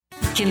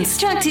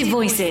Constructive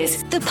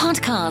Voices, the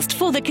podcast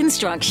for the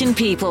construction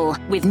people,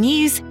 with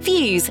news,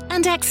 views,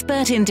 and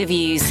expert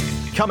interviews.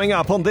 Coming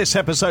up on this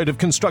episode of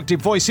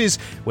Constructive Voices,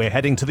 we're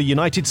heading to the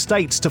United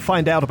States to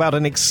find out about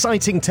an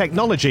exciting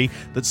technology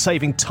that's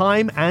saving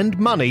time and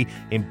money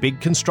in big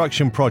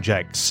construction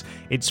projects.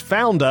 Its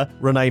founder,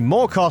 Renee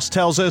Morkos,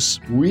 tells us,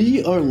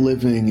 we are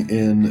living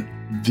in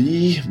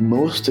the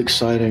most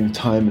exciting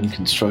time in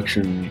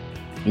construction,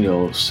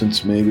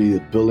 since maybe the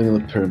building of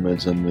the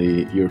pyramids and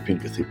the European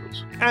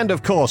cathedrals. And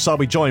of course, I'll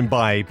be joined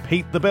by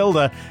Pete the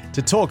Builder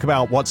to talk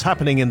about what's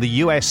happening in the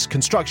US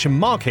construction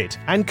market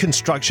and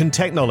construction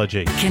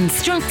technology.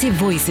 Constructive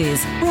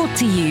Voices, brought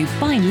to you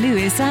by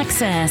Lewis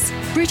Access,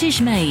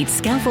 British-made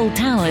scaffold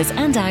towers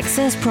and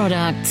access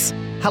products.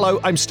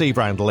 Hello, I'm Steve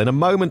Randall. In a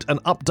moment, an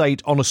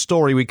update on a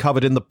story we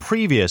covered in the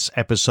previous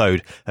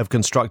episode of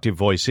Constructive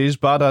Voices.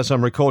 But as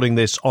I'm recording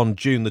this on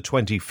June the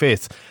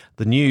 25th,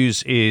 the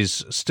news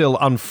is still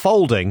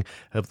unfolding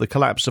of the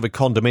collapse of a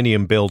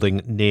condominium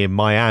building near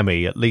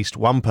Miami. At least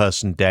one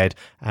person dead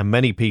and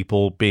many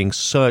people being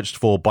searched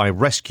for by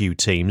rescue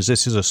teams.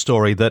 This is a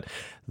story that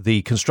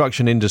the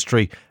construction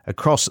industry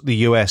across the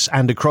US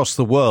and across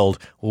the world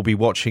will be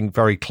watching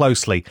very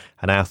closely,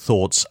 and our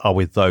thoughts are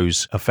with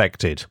those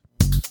affected.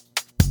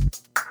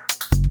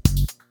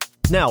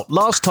 Now,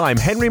 last time,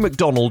 Henry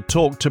McDonald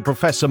talked to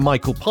Professor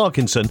Michael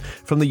Parkinson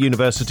from the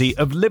University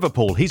of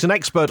Liverpool. He's an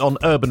expert on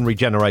urban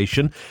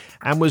regeneration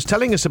and was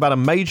telling us about a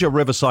major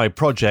riverside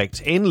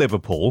project in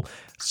Liverpool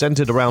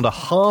centred around a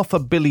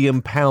 £500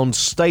 million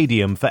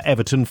stadium for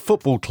Everton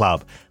Football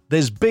Club.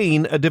 There's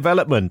been a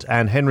development,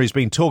 and Henry's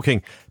been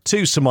talking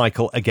to Sir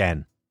Michael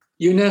again.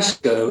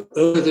 UNESCO,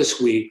 earlier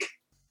this week,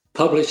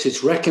 published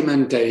its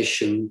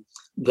recommendation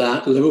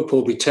that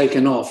Liverpool be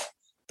taken off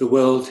the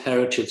World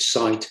Heritage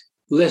Site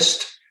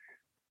list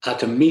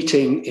at a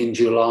meeting in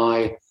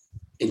July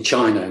in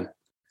China.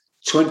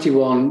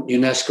 21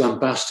 UNESCO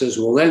ambassadors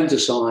will then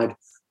decide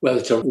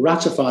whether to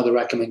ratify the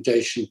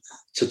recommendation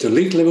to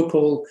delete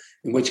Liverpool,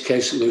 in which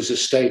case it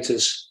loses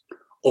status,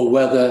 or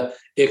whether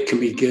it can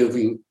be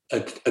given a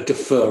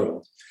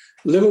deferral.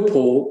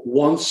 Liverpool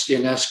wants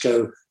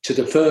UNESCO to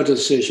defer the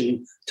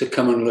decision to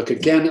come and look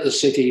again at the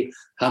city,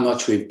 how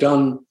much we've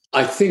done.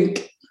 I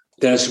think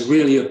there's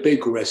really a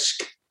big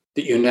risk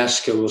that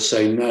UNESCO will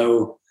say,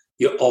 no,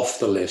 you're off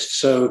the list.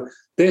 So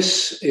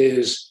this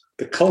is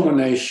the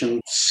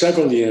culmination,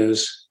 several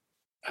years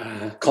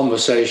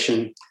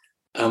conversation,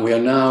 and we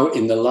are now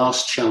in the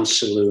last chance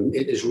saloon.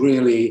 It is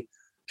really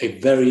a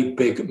very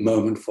big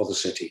moment for the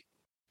city.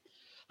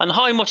 And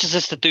how much is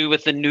this to do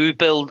with the new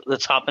build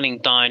that's happening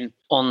down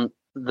on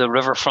the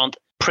riverfront,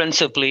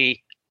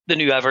 principally the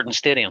new Everton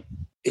Stadium?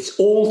 It's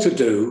all to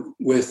do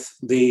with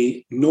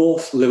the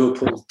North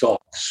Liverpool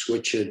docks,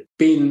 which had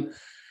been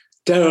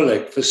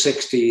derelict for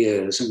 60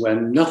 years, and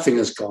when nothing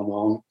has gone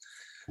on,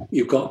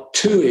 you've got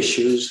two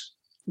issues.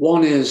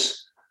 One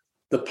is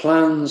the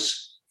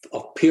plans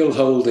of Peel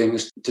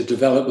Holdings to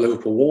develop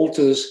Liverpool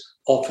Waters,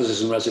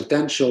 offices and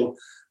residential.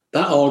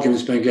 That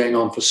argument's been going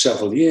on for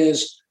several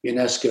years.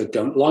 UNESCO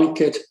don't like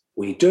it.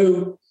 We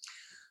do.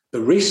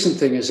 The recent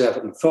thing is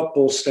Everton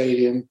Football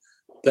Stadium.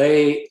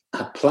 They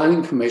had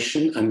planning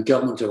permission and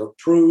government have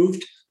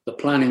approved the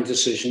planning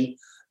decision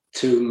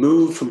to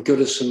move from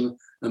Goodison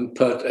and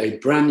put a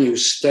brand new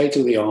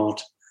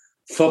state-of-the-art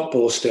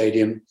football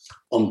stadium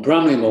on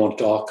Bramley-Moore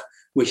Dock,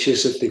 which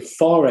is at the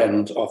far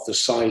end of the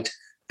site,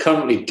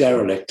 currently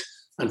derelict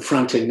and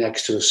frankly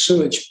next to a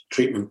sewage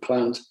treatment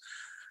plant.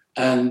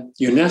 And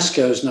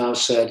UNESCO has now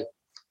said,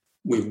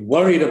 we've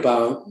worried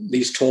about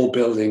these tall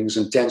buildings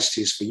and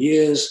densities for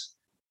years.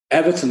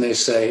 Everton, they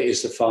say,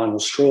 is the final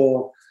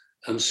straw.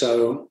 And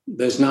so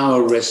there's now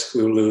a risk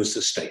we'll lose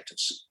the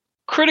status.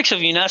 Critics of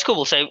UNESCO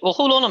will say, well,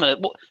 hold on a minute.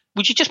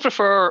 Would you just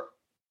prefer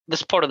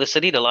this part of the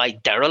city to lie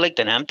derelict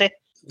and empty?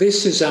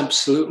 This is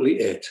absolutely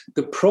it.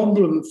 The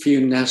problem for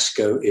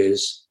UNESCO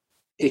is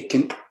it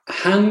can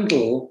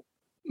handle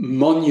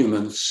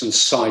monuments and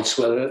sites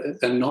where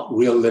they're not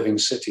real living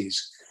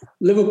cities.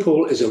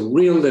 Liverpool is a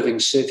real living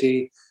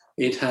city.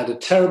 It had a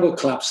terrible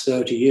collapse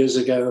 30 years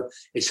ago.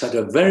 It's had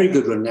a very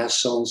good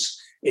renaissance.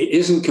 It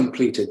isn't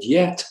completed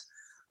yet.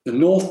 The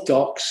North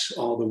Docks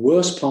are the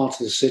worst part of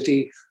the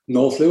city.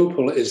 North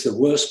Liverpool is the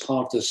worst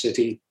part of the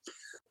city.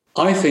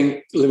 I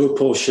think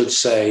Liverpool should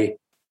say,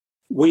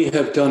 we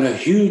have done a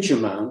huge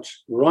amount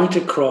right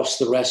across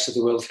the rest of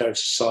the World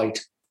Heritage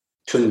Site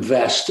to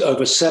invest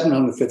over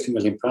 £750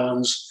 million.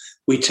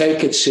 We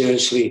take it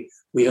seriously.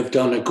 We have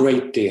done a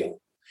great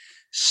deal.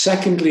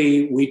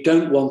 Secondly, we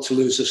don't want to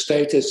lose the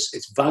status.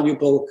 It's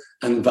valuable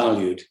and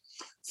valued.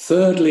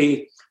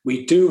 Thirdly,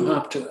 we do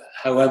have to,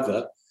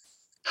 however,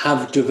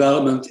 have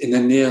development in the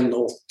near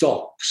North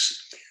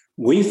Docks.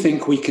 We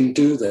think we can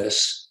do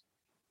this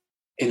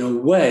in a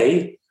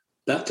way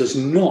that does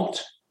not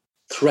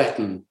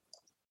threaten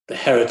the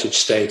heritage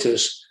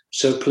status.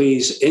 So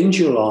please, in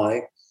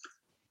July,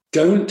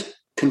 don't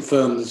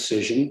confirm the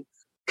decision.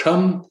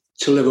 Come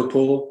to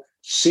Liverpool,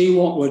 see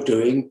what we're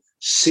doing,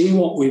 see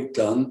what we've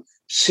done,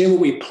 see what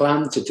we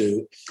plan to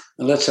do,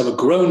 and let's have a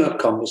grown-up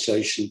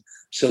conversation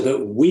so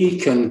that we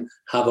can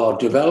have our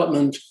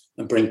development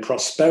and bring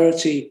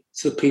prosperity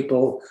to the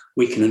people.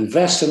 We can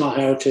invest in our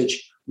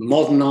heritage,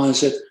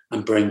 modernize it,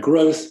 and bring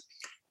growth.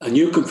 And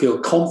you can feel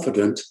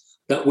confident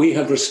that we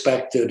have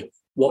respected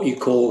what you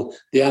call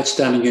the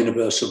outstanding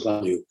universal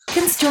value.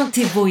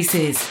 Constructive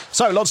Voices.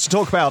 So, lots to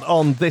talk about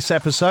on this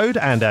episode,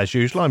 and as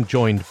usual, I'm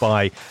joined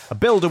by a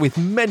builder with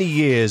many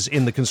years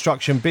in the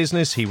construction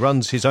business. He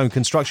runs his own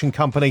construction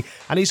company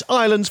and he's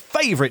Ireland's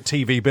favourite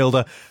TV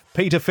builder,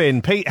 Peter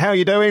Finn. Pete, how are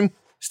you doing?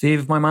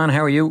 Steve, my man,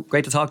 how are you?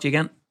 Great to talk to you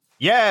again.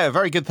 Yeah,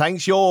 very good,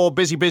 thanks. You're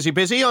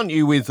busy, aren't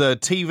you, with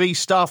TV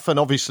stuff and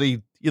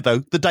obviously, you know,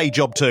 the day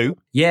job too?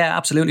 Yeah,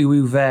 absolutely.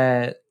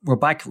 We're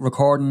back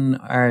recording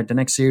the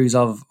next series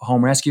of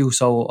Home Rescue.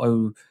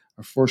 So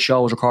our first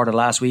show was recorded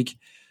last week.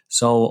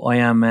 So I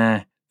am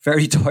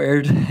very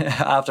tired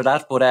after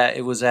that, but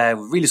it was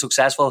really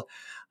successful.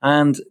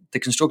 And the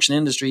construction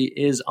industry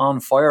is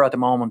on fire at the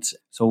moment.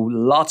 So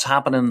lots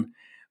happening,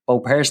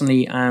 both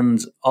personally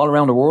and all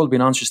around the world.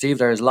 Being honest with Steve,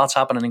 there's lots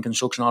happening in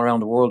construction all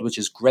around the world, which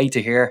is great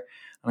to hear.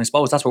 And I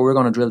suppose that's what we're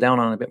going to drill down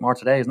on a bit more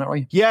today, isn't that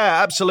right?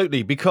 Yeah,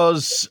 absolutely.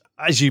 Because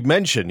as you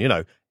mentioned, you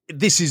know,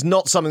 this is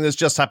not something that's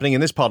just happening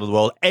in this part of the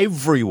world.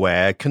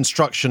 Everywhere,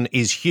 construction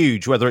is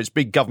huge, whether it's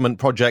big government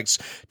projects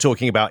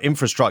talking about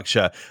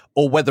infrastructure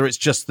or whether it's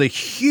just the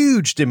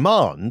huge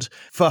demand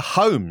for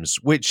homes,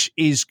 which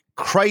is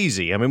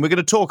crazy. I mean, we're going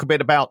to talk a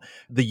bit about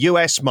the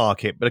US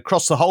market, but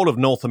across the whole of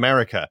North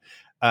America,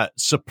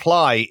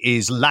 supply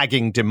is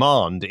lagging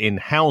demand in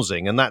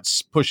housing, and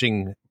that's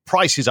pushing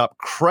prices up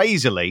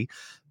crazily.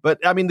 But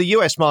I mean, the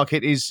US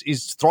market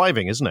is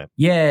thriving, isn't it?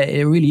 Yeah,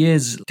 it really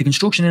is. The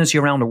construction industry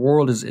around the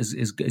world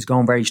is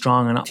going very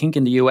strong. And I think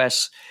in the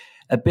US,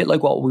 a bit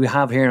like what we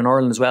have here in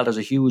Ireland as well, there's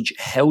a huge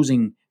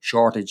housing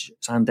shortage.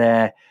 And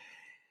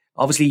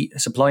obviously,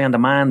 supply and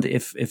demand,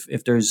 if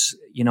there's,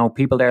 you know,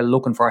 people there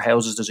looking for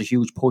houses, there's a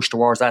huge push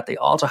towards that. They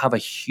also have a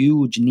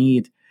huge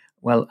need,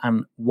 well,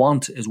 and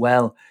want as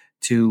well,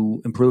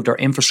 to improve their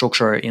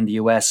infrastructure in the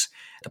US.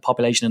 The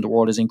population in the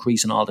world is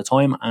increasing all the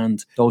time,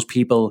 and those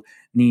people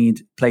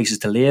need places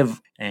to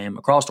live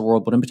across the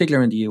world, but in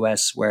particular in the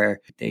US, where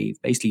they're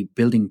basically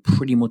building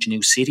pretty much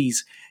new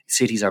cities.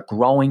 Cities are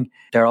growing.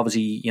 They're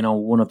obviously, you know,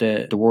 one of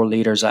the world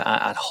leaders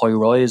at high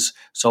rise.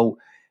 So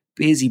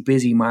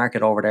busy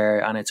market over there,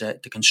 and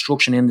the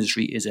construction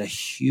industry is a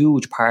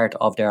huge part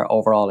of their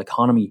overall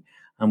economy.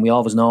 And we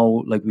always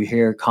know, like we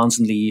hear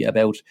constantly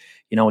about,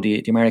 you know,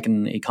 the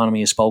American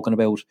economy is spoken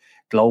about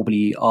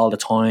globally all the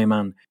time,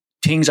 and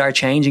things are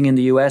changing in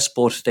the US,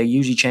 but they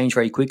usually change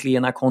very quickly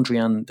in that country,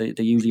 and they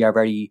usually are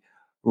very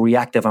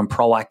reactive and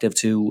proactive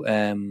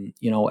to,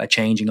 you know, a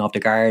changing of the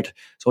guard.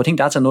 So I think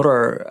that's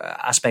another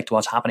aspect to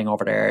what's happening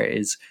over there,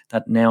 is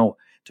that now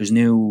there's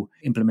new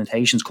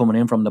implementations coming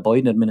in from the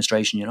Biden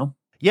administration, you know?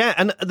 Yeah,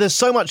 and there's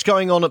so much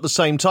going on at the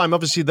same time.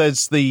 Obviously,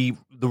 there's the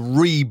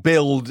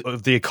rebuild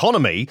of the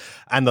economy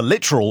and the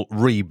literal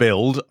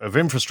rebuild of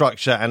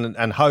infrastructure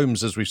and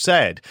homes, as we've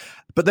said.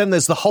 But then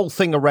there's the whole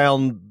thing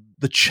around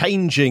the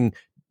changing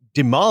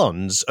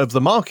demands of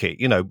the market.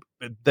 You know,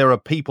 there are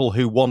people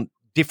who want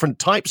different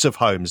types of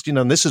homes, you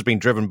know, and this has been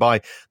driven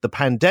by the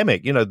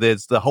pandemic. You know,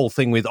 there's the whole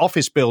thing with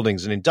office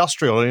buildings and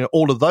industrial, you know,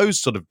 all of those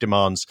sort of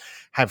demands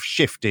have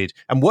shifted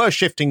and were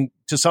shifting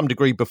to some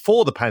degree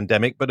before the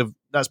pandemic, but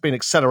that's been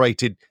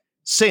accelerated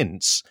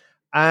since.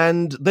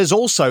 And there's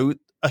also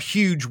a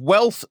huge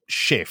wealth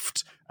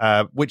shift,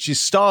 which is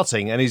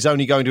starting and is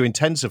only going to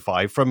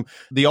intensify from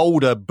the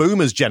older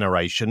boomers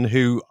generation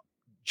who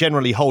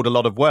generally hold a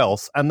lot of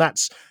wealth, and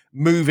that's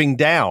moving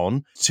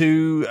down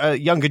to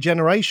younger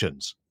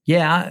generations.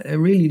 Yeah, I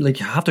really,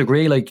 like, I have to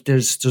agree. Like,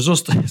 there's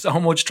just so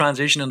much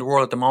transition in the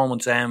world at the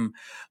moment.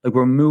 Like,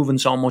 we're moving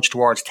so much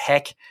towards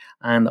tech,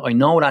 and I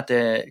know that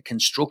the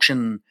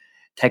construction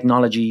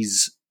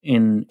technologies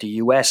in the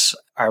US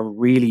are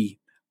really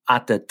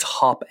at the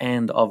top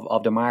end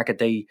of the market.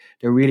 They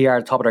really are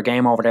at the top of their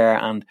game over there,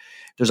 and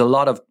there's a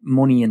lot of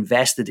money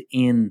invested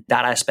in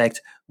that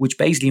aspect, which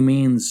basically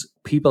means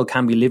people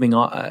can be living,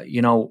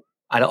 you know,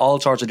 at all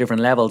sorts of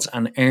different levels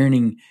and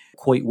earning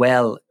quite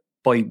well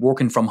by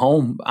working from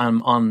home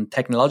on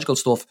technological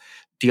stuff.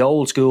 The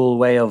old school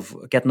way of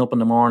getting up in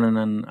the morning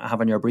and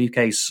having your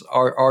briefcase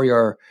or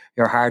your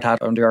hard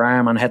hat under your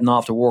arm and heading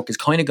off to work is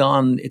kind of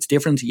gone. It's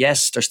different.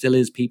 Yes, there still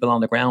is people on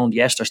the ground.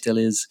 Yes, there still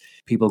is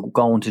people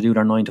going to do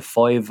their 9 to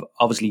 5.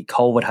 Obviously,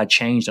 COVID had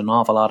changed an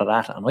awful lot of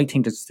that. And I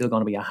think there's still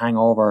going to be a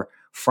hangover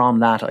from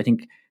that. I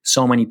think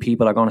so many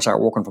people are going to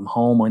start working from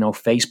home. I know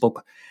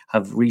Facebook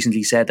have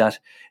recently said that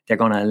they're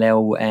going to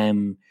allow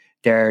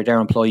their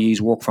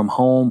employees work from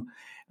home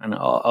and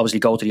obviously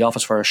go to the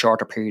office for a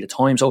shorter period of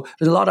time. So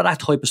there's a lot of that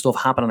type of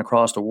stuff happening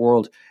across the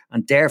world.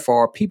 And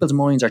therefore, people's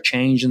minds are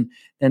changing.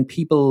 Then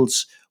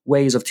people's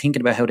ways of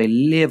thinking about how they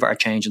live are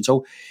changing.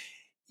 So,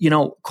 you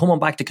know, coming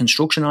back to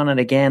construction on it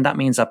again, that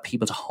means that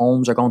people's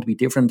homes are going to be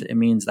different. It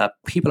means that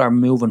people are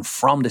moving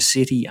from the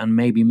city and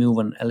maybe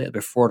moving a little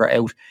bit further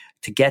out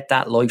to get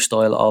that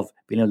lifestyle of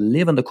being able to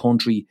live in the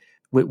country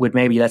with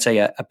maybe, let's say,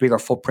 a bigger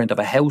footprint of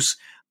a house,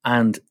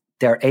 and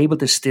they're able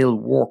to still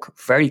work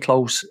very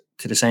close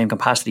to the same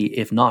capacity,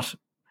 if not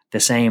the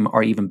same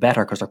or even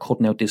better, because they're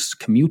cutting out this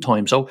commute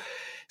time.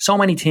 So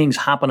many things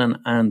happening,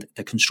 and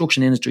the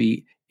construction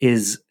industry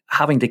is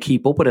having to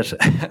keep up with it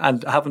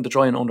and having to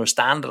try and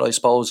understand it, I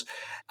suppose.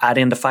 Add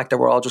in the fact that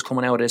we're all just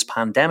coming out of this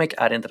pandemic,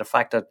 add into the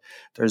fact that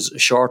there's a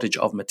shortage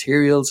of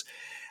materials,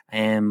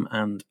 and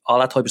all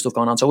that type of stuff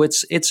going on. So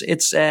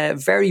it's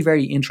very,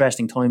 very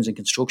interesting times in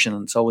construction.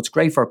 And so it's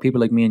great for people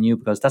like me and you,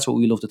 because that's what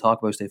we love to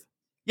talk about, Steve.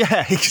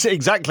 Yeah,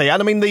 exactly.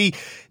 And I mean,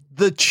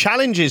 the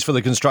challenges for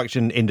the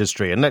construction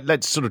industry, and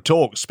let's sort of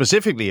talk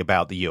specifically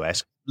about the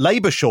US,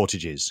 labor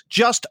shortages,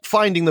 just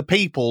finding the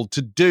people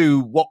to do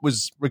what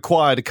was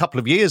required a couple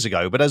of years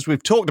ago. But as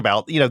we've talked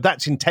about,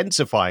 that's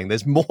intensifying.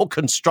 There's more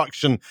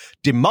construction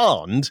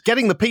demand.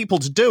 Getting the people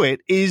to do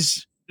it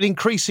is an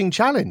increasing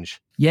challenge.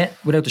 Yeah,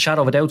 without the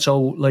shadow of a doubt.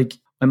 So,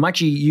 I'm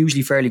actually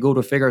usually fairly good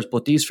with figures,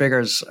 but these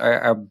figures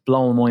are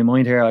blowing my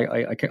mind here.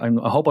 I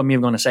hope I'm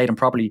even going to say them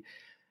properly.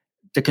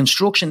 The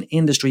construction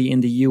industry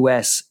in the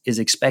US is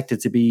expected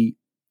to be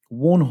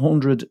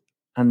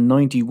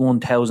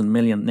 191,000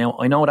 million. Now,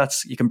 I know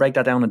you can break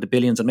that down into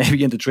billions and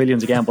maybe into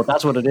trillions again, but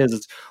that's what it is.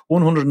 It's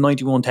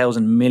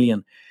 191,000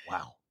 million.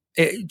 Wow.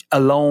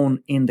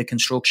 Alone in the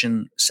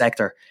construction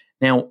sector.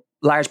 Now,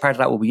 large part of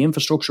that will be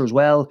infrastructure as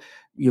well.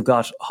 You've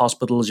got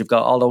hospitals, you've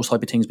got all those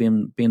type of things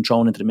being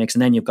thrown into the mix,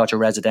 and then you've got your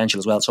residential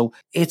as well. So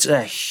it's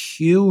a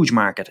huge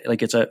market.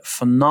 It's a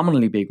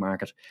phenomenally big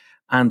market.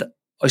 And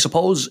I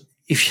suppose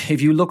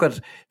if you look at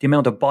the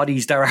amount of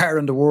bodies there are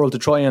in the world to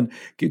try and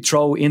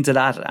throw into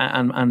that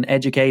and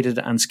educated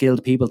and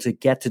skilled people to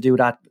get to do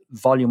that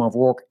volume of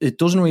work, it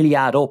doesn't really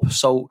add up.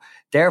 So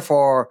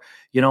therefore,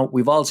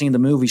 we've all seen the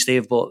movie,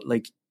 Steve, but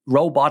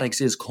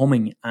robotics is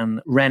coming,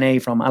 and Rene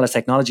from Alice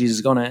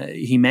Technologies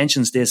he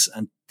mentions this,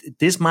 and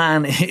this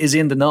man is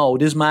in the know.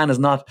 This man is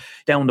not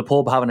down the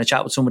pub having a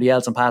chat with somebody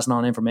else and passing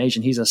on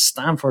information. He's a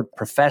Stanford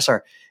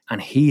professor,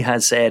 and he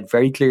has said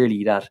very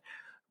clearly that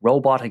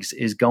robotics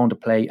is going to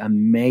play a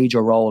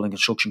major role in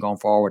construction going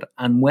forward.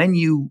 And when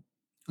you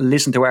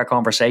listen to our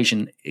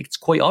conversation, it's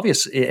quite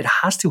obvious it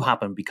has to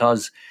happen,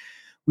 because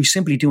we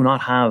simply do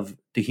not have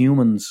the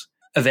humans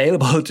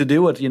available to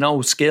do it,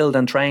 skilled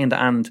and trained,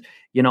 and,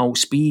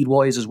 speed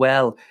wise as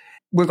well.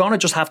 We're going to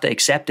just have to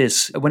accept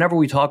this. Whenever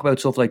we talk about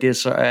stuff like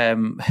this,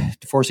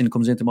 the first thing that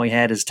comes into my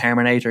head is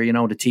Terminator,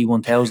 the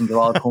T-1000, they're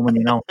all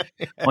coming,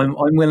 I'm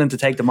willing to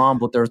take them on,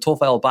 but they're a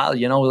tough old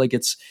battle,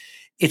 it's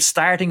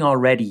starting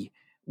already.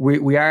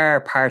 We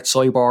are part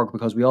cyborg,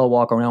 because we all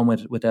walk around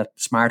with that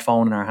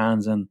smartphone in our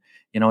hands, and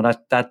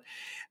that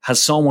has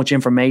so much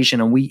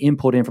information, and we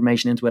input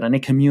information into it, and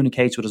it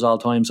communicates with us all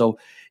the time. So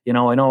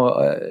I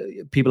know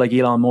people like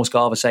Elon Musk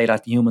always say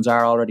that humans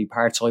are already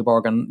part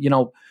cyborg, and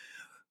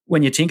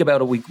when you think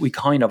about it, we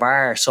kind of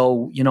are.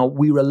 So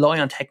we rely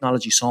on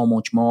technology so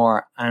much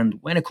more, and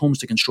when it comes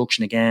to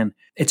construction, again,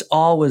 it's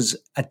always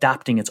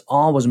adapting, it's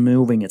always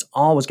moving, it's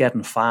always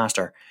getting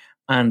faster.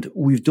 And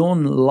we've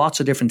done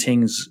lots of different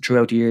things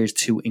throughout the years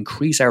to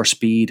increase our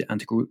speed and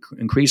to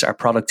increase our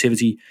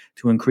productivity,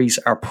 to increase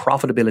our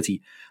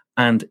profitability.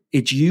 And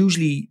it's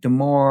usually the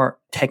more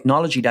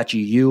technology that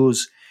you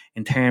use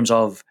in terms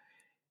of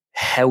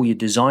how you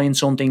design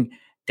something,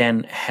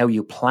 then how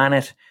you plan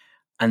it.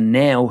 And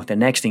now the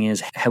next thing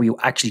is how you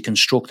actually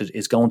construct it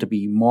is going to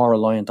be more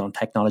reliant on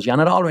technology.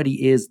 And it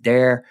already is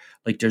there.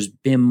 There's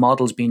BIM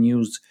models being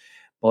used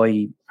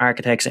by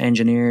architects,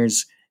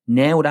 engineers.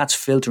 Now that's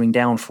filtering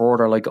down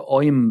further. I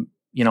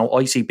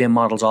see BIM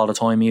models all the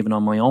time, even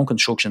on my own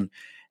construction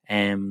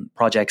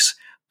projects.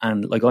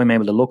 And I'm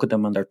able to look at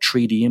them, and they're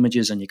 3D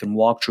images, and you can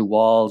walk through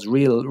walls,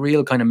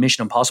 real kind of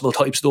Mission Impossible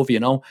type stuff,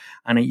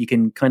 and you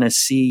can kind of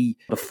see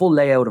the full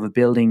layout of a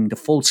building, the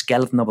full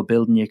skeleton of a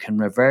building. You can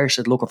reverse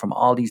it, looking from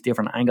all these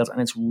different angles.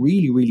 And it's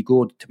really, really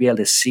good to be able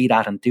to see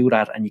that and do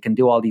that. And you can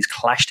do all these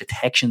clash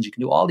detections. You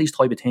can do all these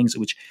type of things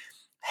which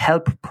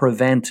help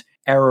prevent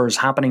errors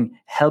happening,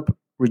 help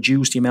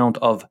reduce the amount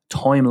of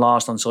time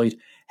lost on site,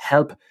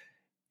 help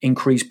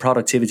increase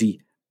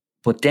productivity.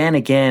 But then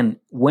again,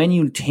 when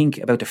you think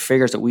about the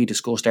figures that we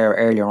discussed there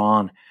earlier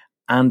on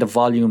and the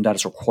volume that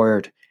is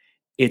required,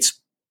 it's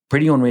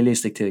pretty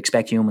unrealistic to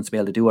expect humans to be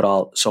able to do it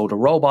all. So the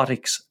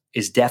robotics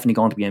is definitely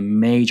going to be a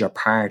major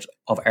part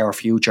of our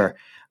future.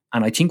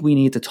 And I think we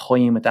need to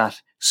time with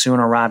that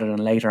sooner rather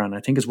than later. And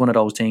I think it's one of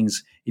those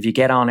things, if you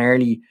get on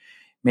early,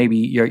 maybe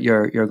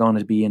you're going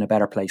to be in a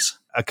better place.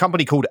 A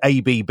company called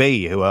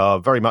ABB, who are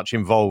very much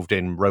involved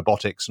in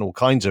robotics and all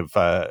kinds of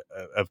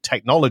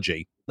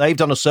technology, they've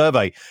done a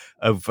survey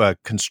of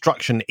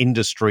construction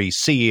industry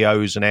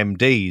CEOs and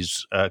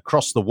MDs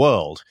across the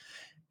world,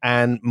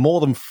 and more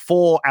than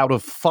 4 out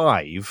of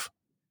 5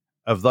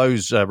 of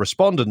those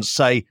respondents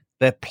say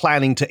they're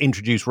planning to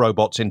introduce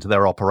robots into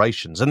their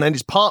operations. And then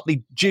it's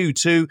partly due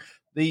to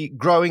the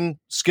growing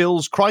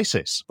skills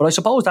crisis. But I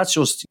suppose that's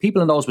just people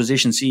in those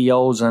positions,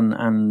 CEOs and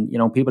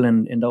people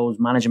in those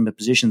management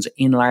positions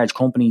in large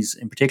companies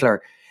in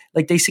particular,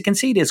 like they can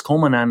see this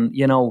coming. And,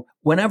 you know,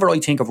 whenever I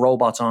think of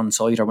robots on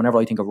site, or whenever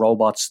I think of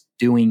robots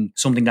doing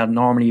something that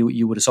normally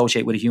you would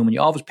associate with a human,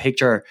 you always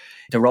picture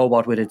the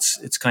robot with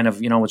its kind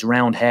of, you know, its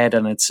round head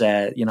and its,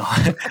 you know,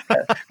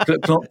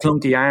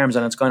 clunky arms,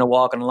 and it's kind of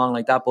walking along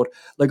like that. But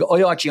like,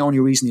 I actually only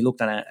recently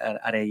looked at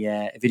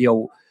a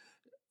video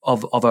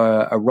of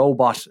a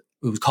robot.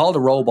 It was called a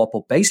robot,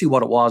 but basically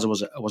what it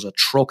was a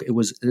truck. It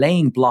was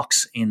laying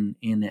blocks in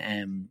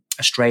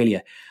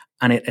Australia,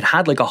 and it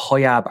had like a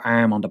HIAB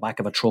arm on the back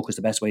of a truck is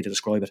the best way to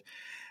describe it.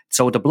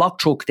 So the block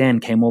truck then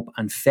came up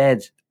and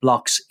fed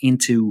blocks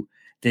into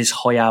this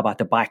HIAB at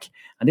the back,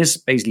 and this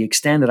basically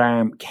extended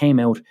arm came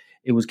out.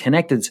 It was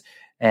connected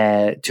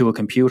to a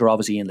computer,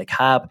 obviously in the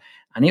cab,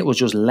 and it was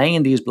just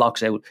laying these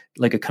blocks out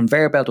like a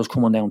conveyor belt was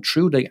coming down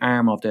through the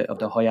arm of the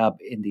HIAB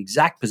in the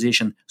exact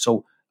position.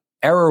 So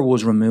error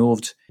was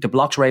removed. The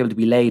blocks were able to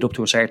be laid up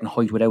to a certain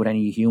height without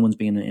any humans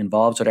being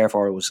involved. So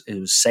therefore it was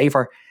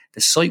safer. The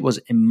site was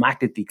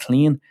immaculately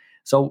clean.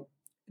 So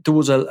there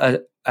was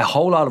a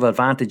whole lot of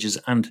advantages.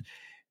 And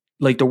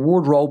like the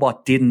word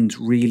robot didn't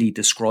really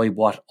describe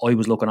what I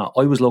was looking at.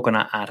 I was looking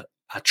at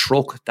a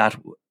truck that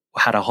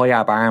had a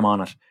HIAB arm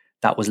on it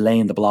that was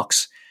laying the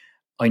blocks.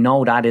 I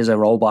know that is a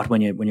robot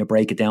when you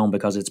break it down,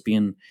 because it's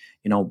being,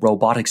 you know,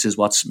 robotics is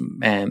what's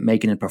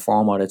making it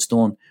perform what it's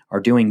done or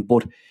doing.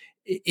 But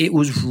it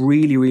was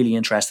really, really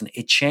interesting.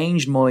 It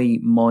changed my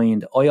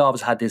mind. I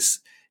always had this,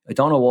 I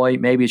don't know why,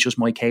 maybe it's just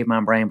my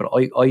caveman brain, but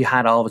I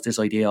had always this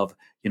idea of,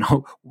 you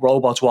know,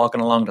 robots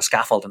walking along the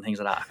scaffold and things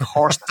like that. Of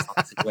course that's not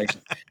the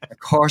situation. Of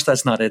course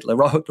that's not it.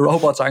 Like, the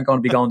robots aren't going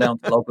to be going down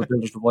to the local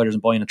builders providers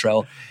and buying a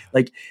trowel.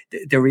 Like,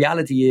 the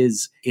reality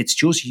is it's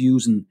just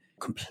using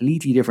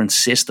completely different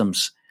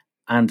systems.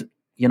 And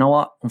you know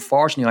what?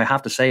 Unfortunately, I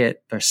have to say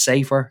it, they're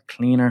safer,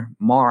 cleaner,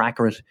 more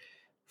accurate,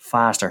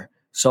 faster.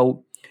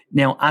 So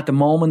now, at the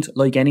moment,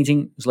 like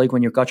anything, it's like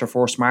when you got your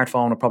first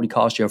smartphone, it probably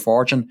cost you a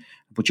fortune,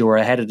 but you were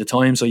ahead of the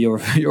time, so you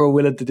were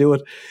willing to do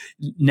it.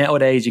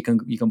 Nowadays, you can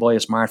buy a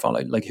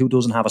smartphone. Like who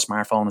doesn't have a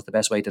smartphone is the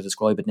best way to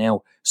describe it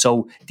now.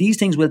 So these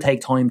things will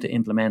take time to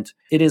implement.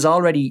 It is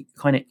already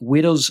kind of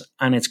with us,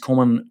 and it's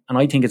coming, and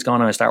I think it's going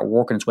to start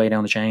working its way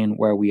down the chain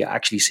where we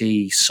actually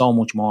see so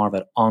much more of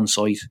it on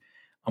site.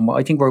 And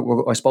I think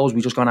I suppose we're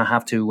just going to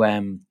have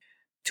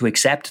to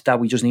accept that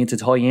we just need to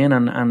tie in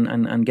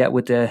and get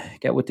with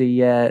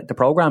the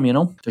program. You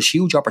know, there's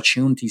huge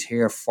opportunities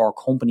here for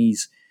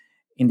companies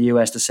in the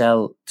US to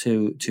sell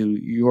to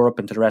Europe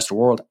and to the rest of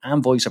the world,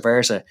 and vice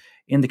versa.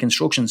 In the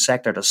construction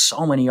sector, there's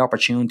so many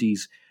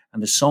opportunities,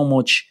 and there's so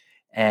much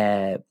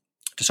there's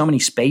so many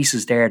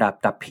spaces there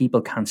that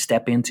people can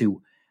step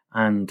into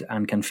and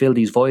can fill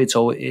these voids.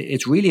 So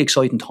it's really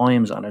exciting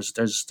times, and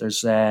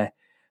there's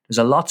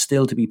a lot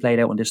still to be played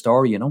out in this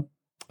story. You know.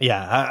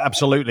 Yeah,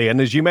 absolutely.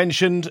 And as you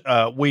mentioned,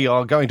 we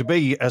are going to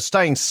be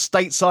staying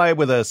stateside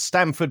with a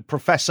Stanford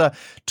professor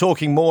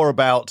talking more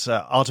about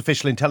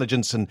artificial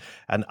intelligence and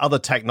other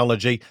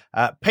technology.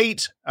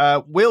 Pete,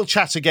 we'll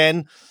chat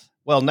again,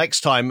 well,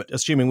 next time,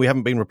 assuming we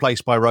haven't been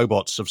replaced by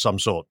robots of some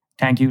sort.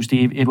 Thank you,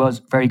 Steve. It was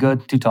very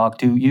good to talk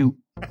to you.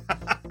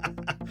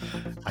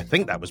 I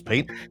think that was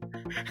Pete.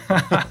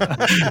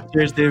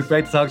 Cheers, Steve.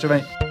 Great to talk to you,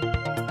 mate.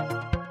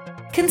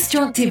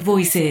 Constructive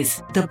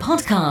Voices, the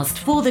podcast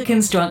for the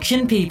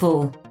construction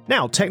people.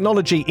 Now,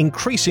 technology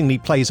increasingly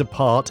plays a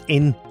part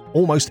in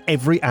almost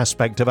every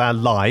aspect of our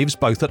lives,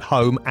 both at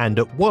home and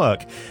at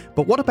work.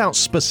 But what about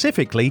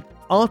specifically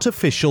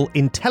artificial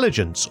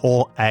intelligence,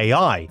 or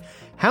AI?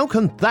 How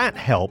can that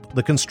help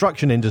the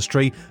construction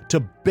industry to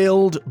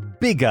build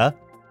bigger,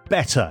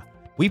 better?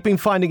 We've been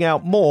finding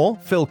out more.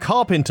 Phil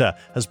Carpenter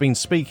has been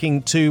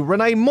speaking to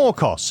Renee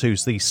Morkos,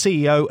 who's the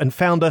CEO and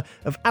founder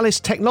of Alice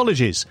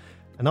Technologies,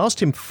 and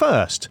asked him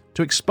first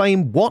to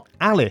explain what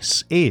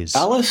ALICE is.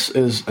 ALICE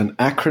is an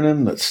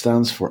acronym that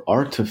stands for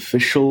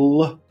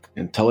Artificial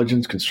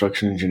Intelligence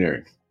Construction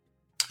Engineering.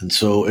 And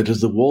so it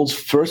is the world's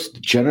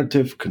first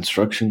generative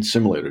construction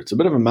simulator. It's a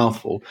bit of a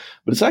mouthful,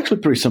 but it's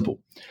actually pretty simple.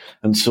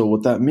 And so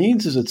what that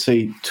means is it's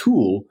a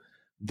tool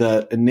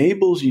that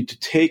enables you to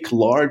take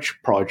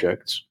large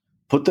projects,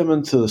 put them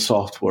into the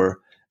software,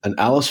 and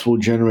Alice will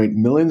generate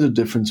millions of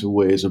different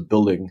ways of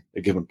building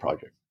a given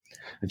project.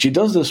 And she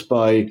does this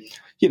by,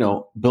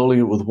 building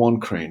it with one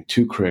crane,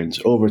 two cranes,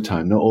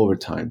 overtime, no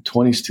overtime,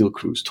 20 steel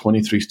crews,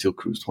 23 steel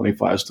crews,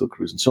 25 steel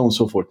crews, and so on and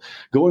so forth,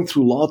 going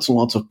through lots and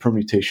lots of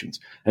permutations.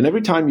 And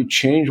every time you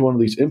change one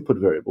of these input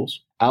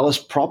variables, Alice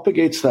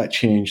propagates that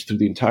change through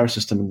the entire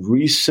system and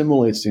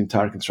re-simulates the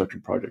entire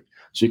construction project.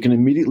 So you can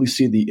immediately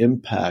see the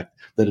impact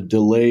that a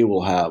delay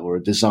will have, or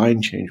a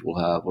design change will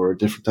have, or a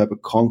different type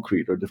of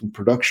concrete, or a different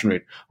production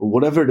rate, or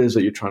whatever it is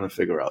that you're trying to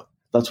figure out.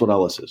 That's what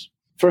Alice is.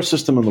 First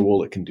system in the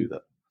world that can do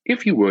that.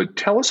 If you would,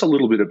 tell us a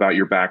little bit about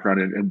your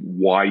background and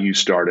why you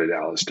started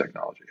Alice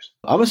Technologies.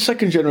 I'm a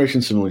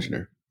second-generation civil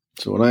engineer.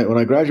 So when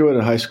I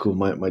graduated high school,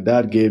 my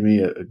dad gave me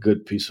a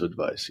good piece of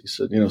advice. He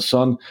said,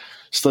 son,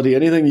 study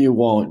anything you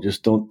want,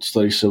 just don't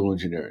study civil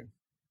engineering.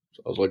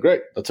 So I was like,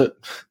 great, that's it.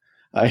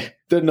 I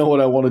didn't know what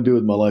I want to do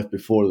with my life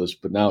before this,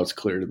 but now it's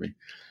clear to me.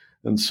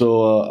 And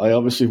so I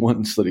obviously went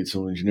and studied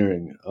civil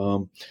engineering.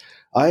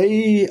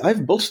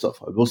 I've built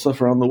stuff. I built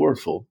stuff around the world,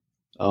 Phil.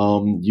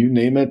 You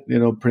name it,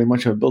 pretty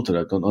much I've built it.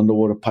 I've done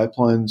underwater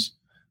pipelines.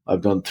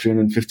 I've done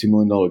 $350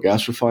 million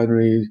gas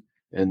refinery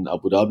in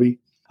Abu Dhabi.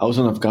 I was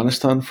in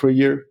Afghanistan for a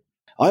year.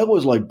 I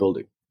always liked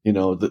building.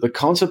 The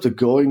concept of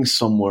going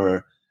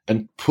somewhere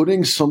and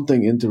putting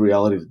something into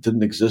reality that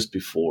didn't exist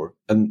before,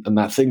 and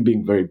that thing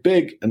being very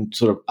big and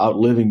sort of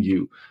outliving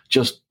you,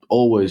 just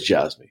always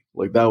jazzed me.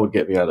 Like, that would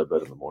get me out of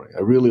bed in the morning.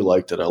 I really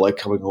liked it. I like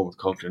coming home with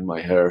concrete in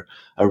my hair.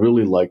 I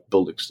really liked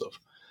building stuff.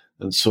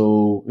 And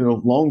so,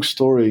 long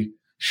story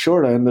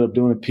short, I ended up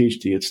doing a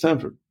PhD at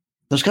Stanford.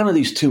 There's kind of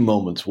these two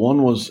moments.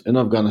 One was in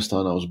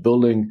Afghanistan. I was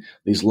building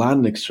these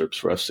landing strips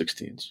for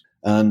F-16s.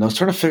 And I was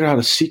trying to figure out how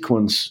to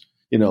sequence,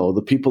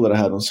 the people that I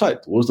had on site.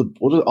 What was the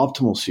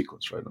optimal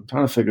sequence, right? I'm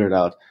trying to figure it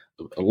out.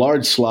 A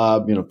large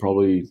slab,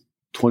 probably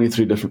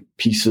 23 different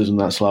pieces in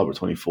that slab, or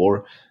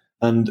 24.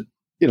 And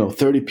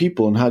 30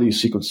 people, and how do you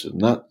sequence it?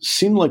 And that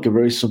seemed like a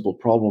very simple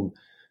problem.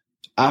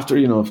 After,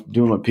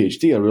 doing my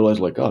PhD, I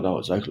realized that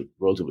was actually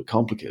relatively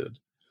complicated.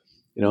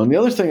 And the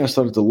other thing I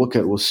started to look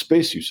at was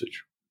space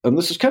usage. And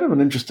this is kind of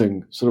an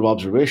interesting sort of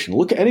observation.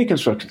 Look at any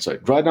construction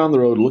site. Drive down the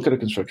road, look at a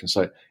construction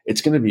site.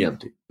 It's going to be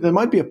empty. There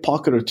might be a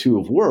pocket or two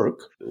of work,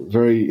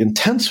 very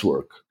intense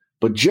work,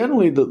 but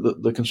generally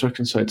the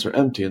construction sites are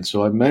empty. And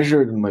so I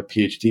measured in my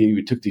PhD,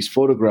 we took these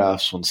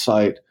photographs on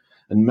site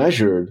and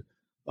measured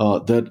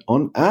that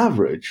on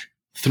average,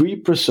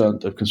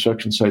 3% of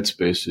construction site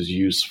space is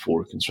used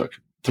for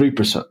construction. 3%.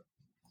 So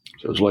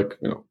it's like,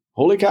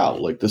 holy cow,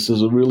 this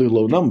is a really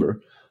low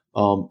number.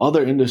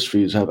 Other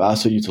industries have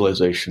asset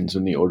utilizations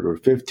in the order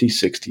of 50,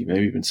 60,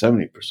 maybe even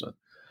 70%.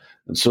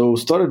 And so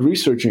started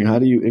researching, how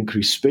do you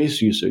increase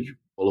space usage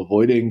while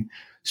avoiding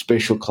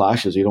spatial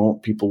clashes? You don't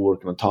want people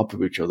working on top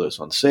of each other. It's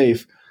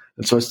unsafe.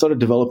 And so I started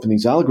developing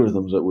these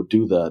algorithms that would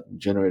do that and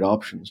generate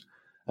options.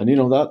 And,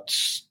 that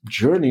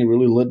journey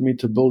really led me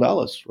to build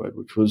Alice, right?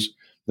 Which was,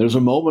 there's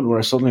a moment where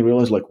I suddenly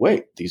realized,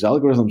 wait, these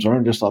algorithms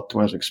aren't just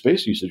optimizing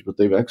space usage, but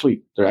they're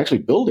actually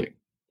building.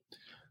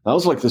 That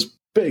was like this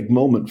big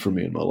moment for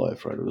me in my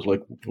life, right? It was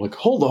like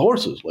hold the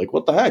horses,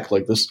 what the heck?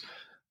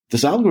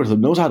 This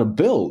algorithm knows how to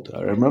build.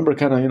 I remember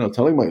kind of,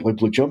 telling my,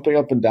 jumping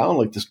up and down,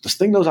 this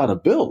thing knows how to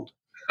build,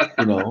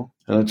 and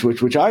it's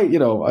which I,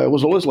 I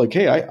was always like,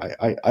 hey,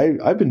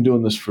 I've been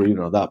doing this for,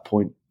 that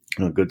point,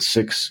 a good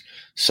 6,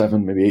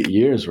 7, maybe 8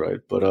 years, right?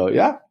 But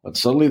and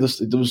suddenly it's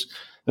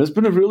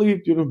been a really,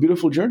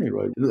 beautiful journey,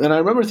 right? And I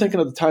remember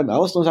thinking at the time,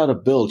 Alice knows how to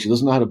build. She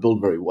doesn't know how to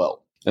build very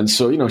well. And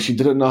so, she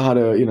didn't know how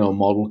to,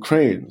 model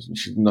cranes, and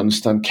she didn't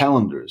understand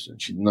calendars,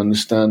 and she didn't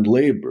understand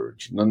labor,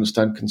 and she didn't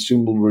understand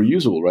consumable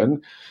reusable, right?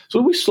 And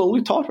so we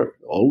slowly taught her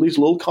all these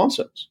little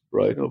concepts,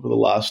 right, over the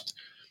last,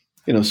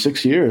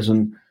 6 years.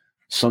 And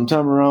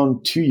sometime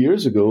around 2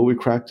 years ago, we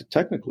cracked it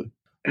technically.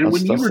 And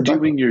when you were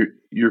doing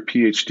your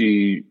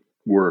PhD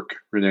work,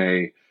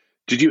 Rene,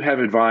 did you have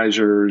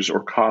advisors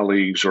or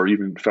colleagues or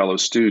even fellow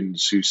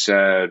students who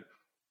said,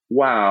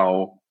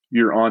 wow,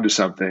 you're onto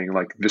something,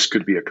 this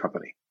could be a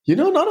company?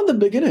 Not in the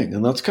beginning.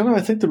 And that's kind of,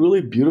 I think, the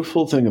really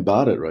beautiful thing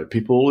about it, right?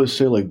 People always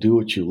say, do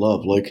what you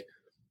love.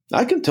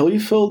 I can tell you,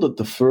 Phil, that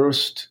the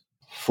first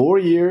 4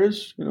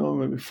 years, maybe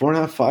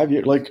 4.5, 5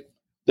 years,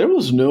 there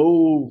was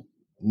no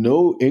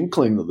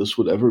inkling that this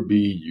would ever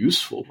be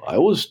useful. I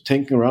was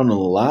tinkering around in the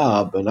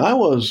lab, and I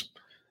was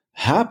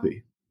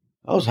happy.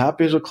 I was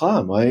happy as a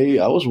clam.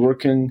 I was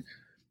working,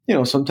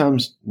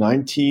 sometimes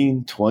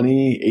 19,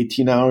 20,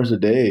 18 hours a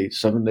day,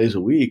 7 days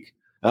a week.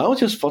 And I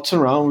was just futzing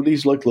around with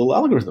these little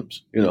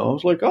algorithms. I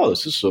was like, oh,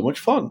 this is so much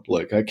fun.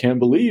 I can't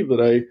believe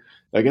that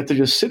I get to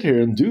just sit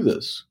here and do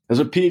this. As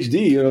a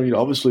PhD,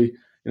 obviously,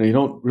 you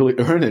don't really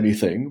earn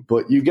anything,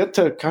 but you get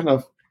to kind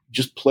of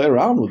just play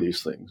around with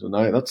these things. And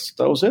that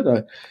was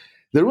it.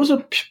 There was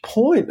a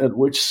point at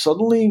which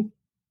suddenly,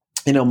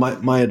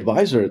 my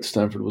advisor at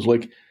Stanford was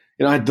like,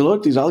 I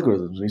developed these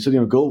algorithms, and he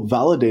said, go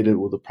validate it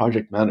with a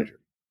project manager.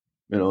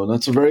 And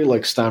that's a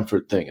very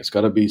Stanford thing. It's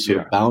got to be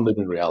sort of bounded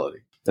in reality.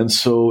 And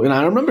so, and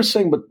I remember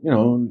saying, but,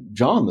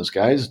 John, this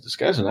guy's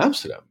in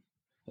Amsterdam.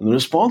 And the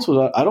response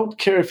was, I don't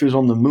care if he's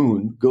on the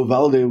moon, go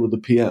validate it with the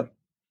PM.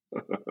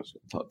 So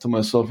I thought to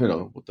myself,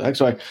 what the heck?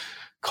 So I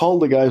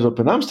called the guys up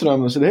in Amsterdam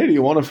and I said, hey, do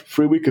you want a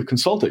free week of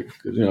consulting?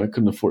 Because, I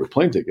couldn't afford a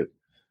plane ticket.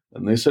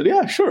 And they said,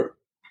 yeah, sure.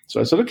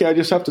 So I said, okay, I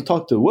just have to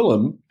talk to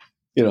Willem,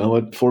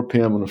 at 4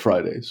 p.m. on a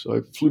Friday. So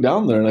I flew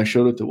down there and I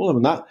showed it to Willem.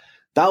 And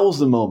that was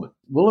the moment.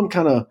 Willem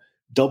kind of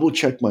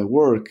double-checked my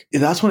work.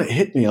 And that's when it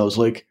hit me. I was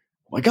like,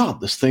 oh my God,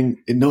 this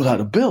thing, it knows how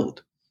to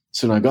build.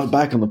 So when I got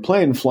back on the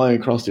plane, flying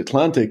across the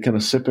Atlantic, kind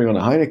of sipping on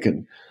a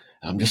Heineken,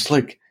 I'm just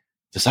like,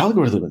 this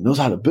algorithm, it knows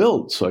how to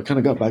build. So I kind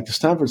of got back to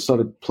Stanford,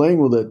 started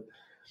playing with it.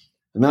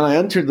 And then I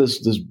entered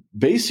this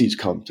BASIS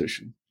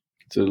competition.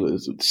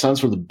 It stands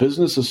for the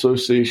Business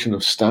Association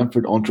of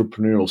Stanford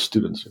Entrepreneurial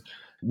Students.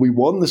 We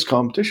won this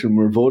competition.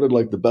 We were voted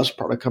the best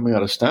product coming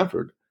out of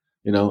Stanford,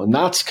 and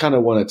that's kind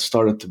of when it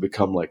started to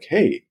become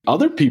hey,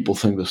 other people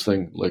think this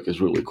thing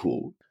is really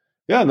cool.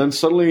 Yeah, and then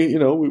suddenly,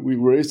 we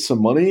raised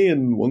some money,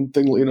 and one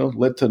thing,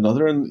 led to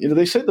another. And,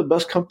 they say the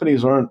best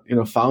companies aren't,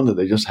 founded,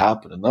 they just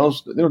happen. And that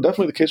was,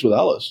 definitely the case with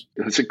Alice.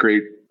 That's a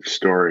great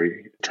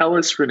story. Tell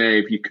us, Rene,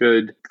 if you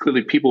could,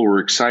 clearly people were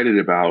excited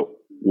about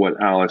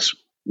what Alice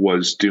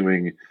was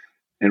doing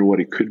and what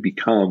it could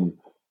become.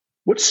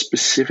 What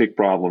specific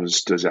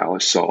problems does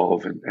Alice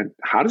solve, and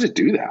how does it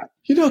do that?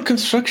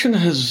 Construction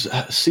has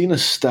seen a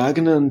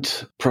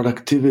stagnant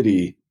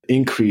productivity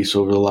increase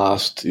over the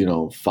last,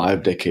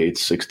 5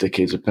 decades, 6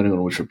 decades, depending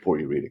on which report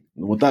you're reading.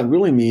 And what that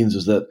really means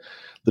is that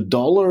the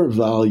dollar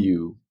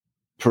value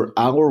per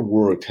hour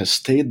worked has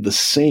stayed the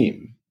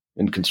same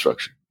in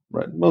construction,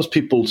 right? Most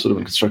people sort of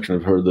in construction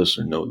have heard this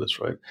or know this,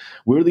 right?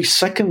 We're the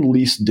second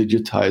least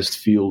digitized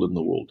field in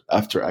the world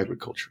after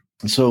agriculture.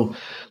 And so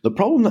the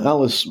problem that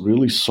Alice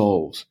really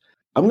solves,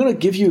 I'm going to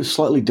give you a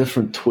slightly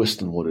different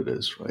twist on what it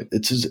is, right?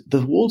 It's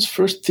the world's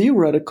first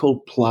theoretical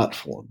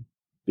platform,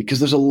 because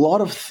there's a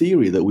lot of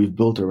theory that we've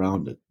built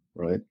around it,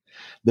 right?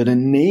 That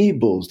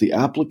enables the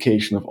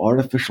application of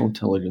artificial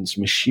intelligence,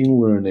 machine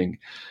learning,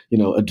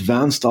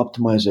 advanced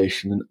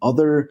optimization, and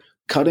other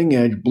cutting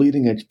edge,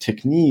 bleeding edge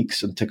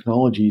techniques and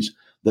technologies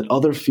that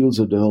other fields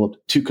have developed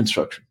to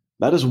construction.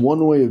 That is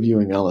one way of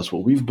viewing Alice.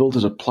 What we've built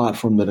is a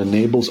platform that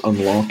enables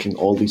unlocking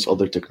all these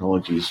other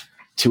technologies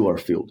to our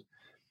field.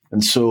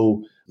 And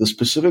so the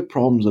specific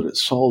problems that it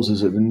solves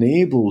is it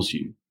enables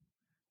you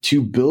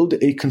to build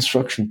a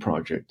construction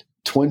project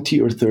 20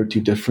 or 30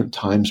 different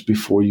times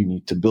before you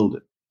need to build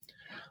it.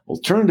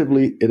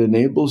 Alternatively, it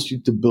enables you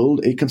to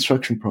build a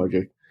construction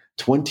project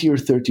 20 or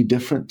 30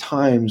 different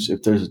times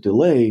if there's a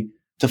delay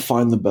to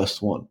find the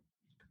best one.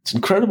 It's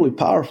incredibly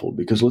powerful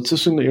because let's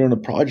assume that you're in a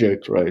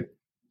project, right?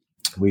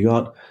 We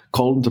got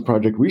called into a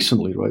project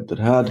recently, right, that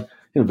had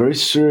very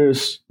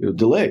serious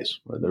delays,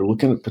 right? They're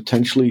looking at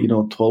potentially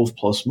 12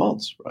 plus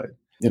months, right?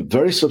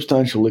 Very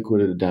substantial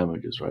liquidated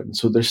damages, right? And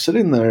so they're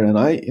sitting there,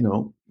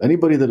 and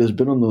anybody that has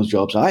been on those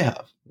jobs, I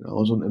have. I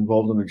was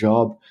involved in a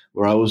job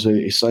where I was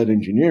a site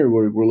engineer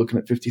where we're looking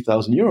at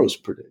 50,000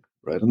 euros per day,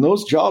 right? And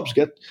those jobs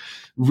get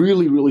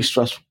really, really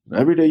stressful.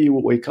 Every day you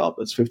wake up,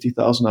 it's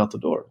 50,000 out the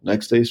door.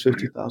 Next day is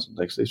 50,000.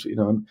 Next day is,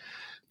 and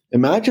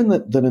imagine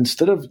that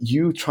instead of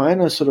you trying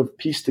to sort of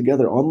piece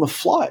together on the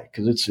fly,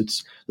 because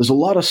there's a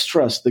lot of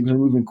stress, things are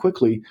moving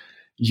quickly.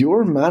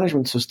 Your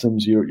management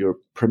systems, your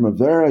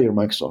Primavera, your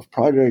Microsoft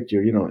Project,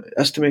 your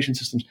estimation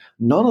systems,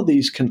 none of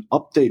these can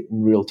update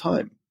in real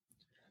time.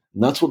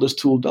 And that's what this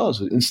tool does.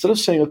 Instead of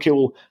saying, okay,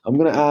 well, I'm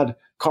going to add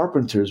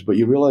carpenters, but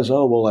you realize,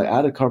 oh, well, I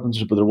added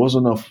carpenters, but there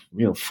wasn't enough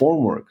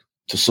formwork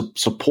to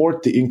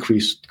support the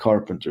increased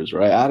carpenters,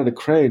 or I added a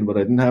crane, but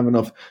I didn't have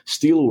enough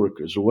steel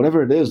workers, or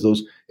whatever it is,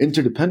 those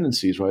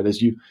interdependencies, right?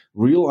 As you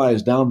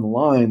realize down the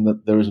line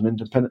that there is an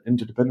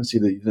interdependency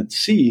that you didn't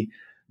see,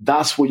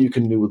 that's what you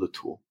can do with a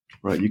tool,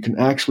 right? You can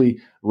actually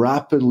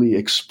rapidly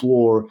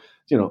explore,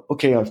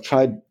 okay, I've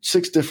tried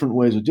 6 different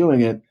ways of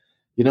doing it,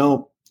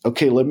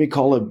 okay, let me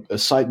call a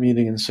site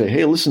meeting and say,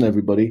 hey, listen,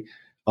 everybody,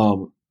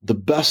 the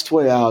best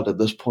way out at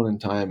this point in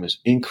time is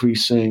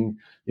increasing,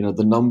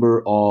 the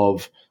number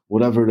of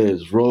whatever it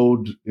is,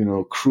 road,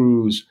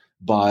 crews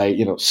by,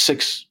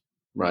 6,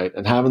 right?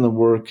 And having them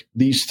work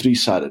these 3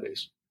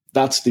 Saturdays.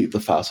 That's the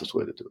fastest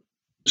way to do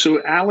it.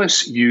 So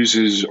Alice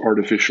uses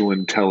artificial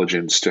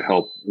intelligence to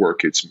help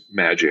work its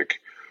magic.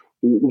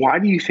 Why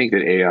do you think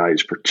that AI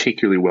is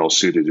particularly well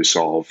suited to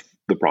solve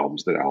the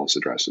problems that Alice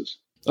addresses?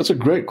 That's a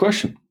great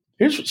question.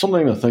 Here's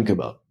something to think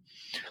about.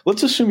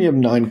 Let's assume you have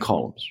 9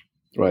 columns,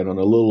 right, on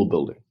a little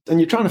building, and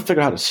you're trying to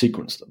figure out how to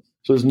sequence them.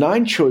 So there's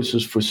 9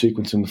 choices for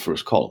sequencing the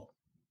first column.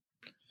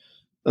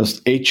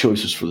 There's 8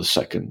 choices for the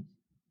second,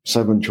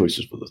 7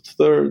 choices for the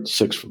third,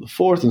 6 for the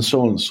fourth, and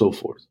so on and so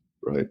forth,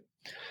 right?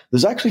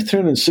 There's actually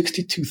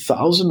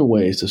 362,000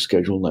 ways to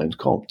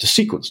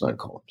sequence 9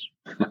 columns,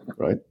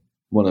 right?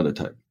 One at a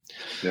time.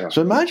 Yeah.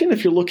 So imagine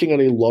if you're looking at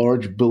a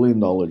large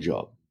billion-dollar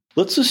job.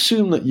 Let's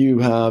assume that you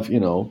have,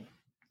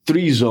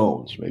 3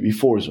 zones, maybe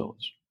 4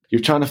 zones.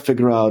 You're trying to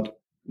figure out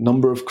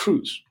number of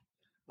crews.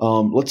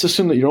 Let's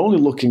assume that you're only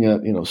looking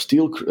at,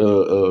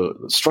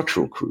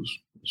 structural crews.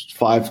 There's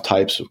 5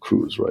 types of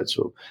crews, right?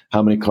 So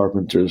how many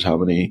carpenters, how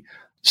many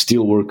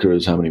steel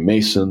workers, how many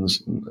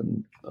masons,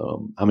 and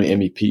how many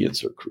MEP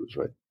insert crews,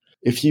 right?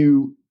 If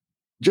you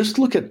just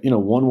look at,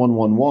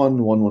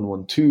 1111,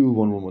 1112,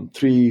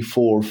 1113,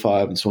 4,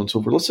 5, and so on and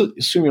so forth. Let's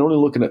assume you're only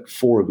looking at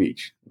 4 of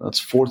each. That's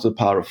 4 to the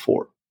power of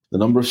 4. The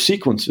number of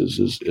sequences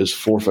is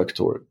 4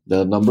 factorial.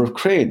 The number of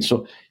cranes.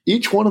 So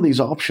each one of these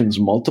options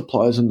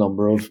multiplies a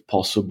number of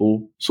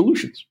possible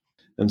solutions.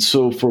 And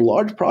so for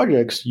large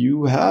projects,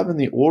 you have in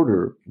the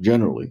order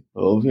generally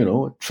of,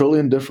 1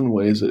 trillion different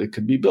ways that it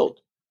could be built.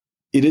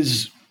 It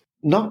is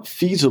not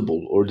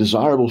feasible or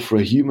desirable for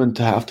a human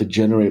to have to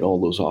generate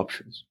all those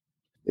options.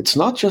 It's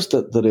not just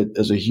that it,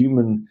 as a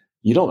human,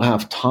 you don't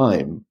have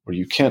time or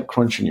you can't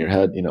crunch in your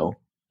head,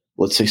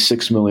 let's say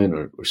 6 million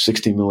or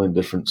 60 million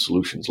different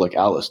solutions like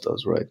Alice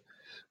does, right?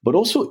 But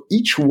also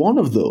each one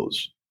of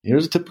those,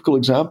 here's a typical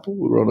example.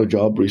 We were on a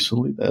job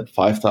recently that had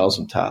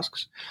 5,000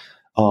 tasks,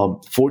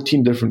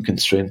 14 different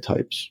constraint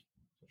types,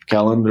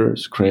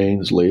 calendars,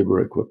 cranes,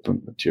 labor,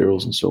 equipment,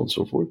 materials, and so on and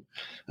so forth,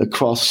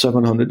 across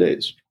 700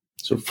 days.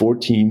 So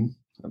 14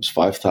 times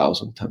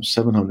 5,000 times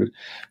 700.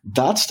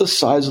 That's the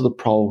size of the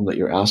problem that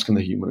you're asking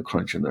the human to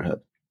crunch in their head.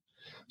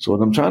 So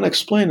what I'm trying to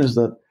explain is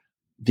that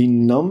the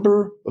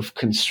number of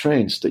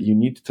constraints that you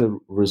need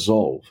to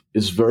resolve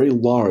is very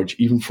large,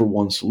 even for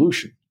one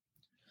solution.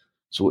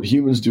 So what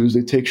humans do is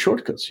they take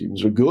shortcuts.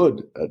 Humans are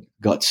good at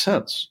gut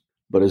sense.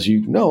 But as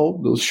you know,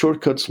 those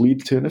shortcuts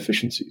lead to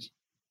inefficiencies.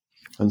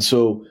 And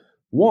so,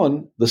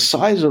 one, the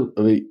size of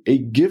a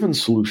given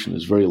solution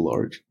is very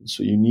large. And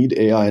so you need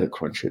AI to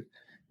crunch it.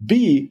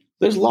 B,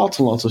 there's lots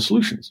and lots of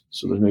solutions.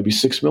 So there's maybe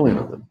 6 million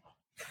of them.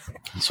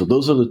 And so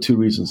those are the two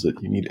reasons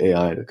that you need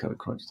AI to kind of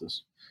crunch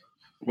this.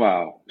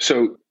 Wow.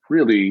 So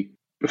really,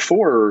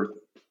 before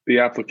the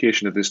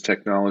application of this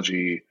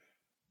technology,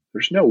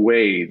 there's no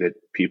way that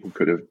people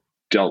could have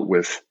dealt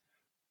with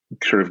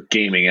sort of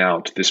gaming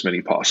out this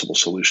many possible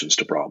solutions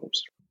to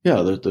problems.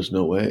 Yeah, there's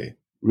no way.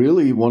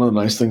 Really, one of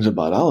the nice things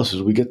about Alice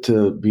is we get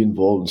to be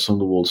involved in some of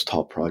the world's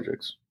top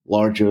projects.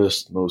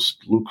 Largest, most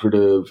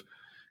lucrative,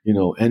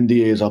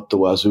 NDAs up the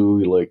wazoo,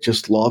 like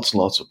just lots and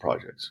lots of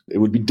projects. It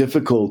would be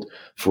difficult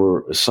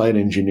for a site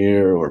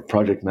engineer or a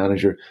project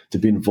manager to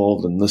be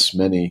involved in this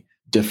many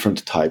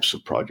different types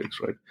of projects,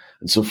 right?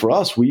 And so for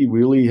us, we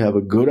really have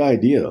a good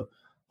idea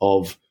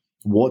of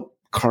what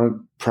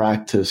current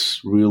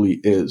practice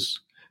really is.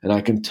 And I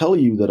can tell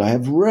you that I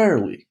have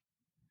rarely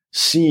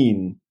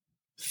seen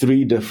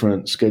 3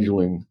 different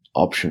scheduling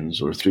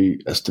options or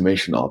 3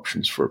 estimation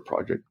options for a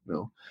project.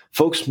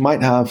 Folks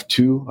might have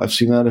 2. I've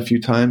seen that a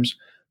few times,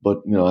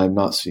 but I've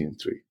not seen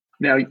 3.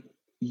 Now,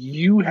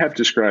 you have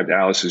described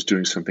Alice as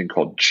doing something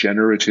called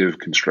generative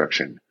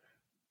construction.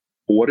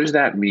 What does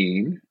that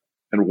mean,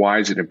 and why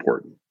is it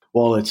important?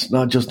 Well, it's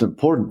not just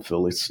important,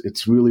 Phil.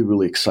 It's really,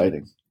 really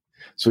exciting.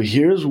 So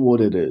here's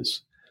what it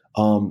is.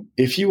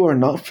 If you are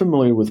not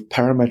familiar with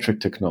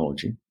parametric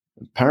technology,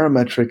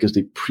 parametric is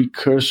the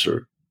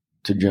precursor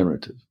to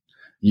generative.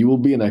 You will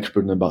be an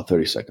expert in about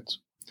 30 seconds.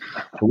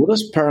 So what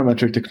does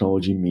parametric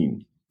technology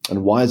mean?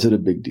 And why is it a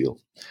big deal?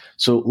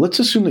 So let's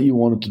assume that you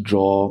wanted to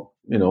draw,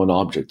 an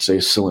object, say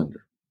a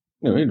cylinder.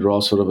 You draw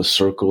sort of a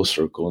circle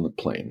in the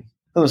plane.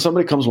 And then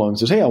somebody comes along and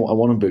says, hey, I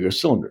want a bigger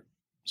cylinder.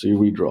 So you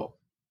redraw.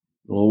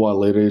 A little while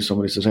later,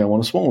 somebody says, hey, I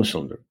want a smaller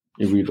cylinder.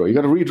 You redraw. You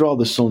got to redraw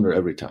the cylinder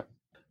every time.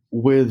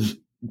 With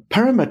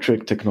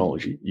parametric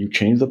technology, you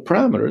change the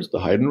parameters, the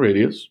height and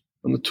radius,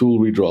 and the tool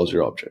redraws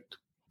your object.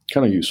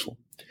 Kind of useful.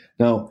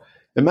 Now,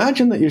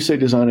 imagine that you're, say,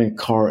 designing a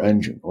car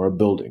engine or a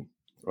building,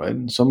 right?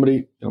 And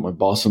somebody, my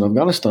boss in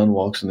Afghanistan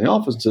walks in the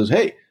office and says,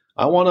 hey,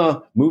 I want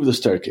to move the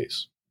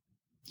staircase.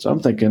 So I'm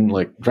thinking,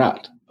 like,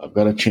 drat, I've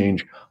got to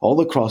change all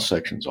the cross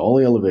sections, all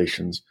the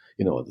elevations,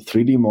 the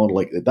 3D model.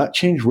 Like that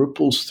change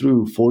ripples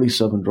through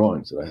 47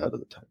 drawings that I had at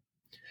the time.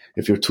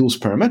 If your tool's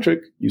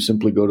parametric, you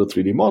simply go to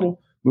 3D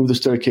model, move the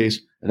staircase,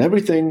 and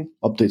everything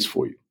updates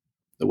for you.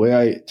 The way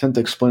I tend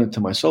to explain it to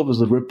myself is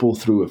the ripple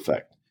through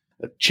effect.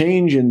 A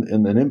change in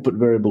an input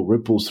variable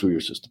ripples through your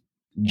system.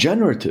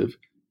 Generative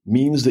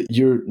means that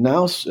you're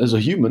now, as a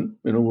human,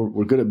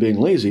 we're good at being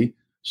lazy.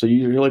 So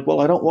you're like,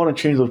 well, I don't want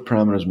to change those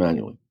parameters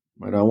manually,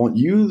 right? I want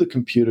you, the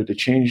computer, to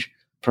change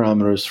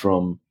parameters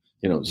from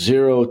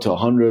 0 to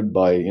 100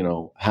 by,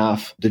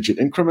 half digit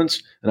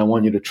increments. And I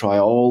want you to try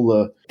all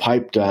the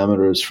pipe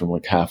diameters from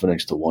like half an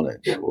inch to 1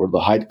 inch, or the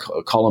height,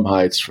 column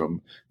heights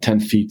from 10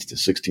 feet to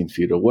 16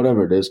 feet, or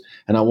whatever it is.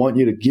 And I want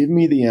you to give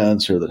me the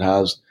answer that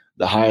has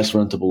the highest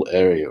rentable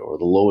area, or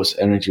the lowest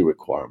energy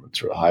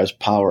requirements, or the highest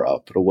power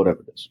output, or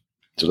whatever it is.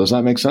 So does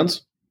that make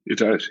sense? It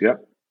does, yeah.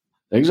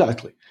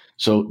 Exactly.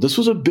 So this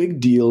was a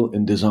big deal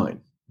in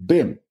design.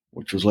 BIM,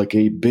 which was like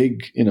a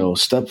big,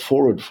 step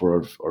forward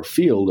for our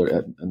field,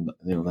 and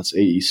that's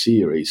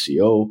AEC or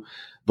ACO.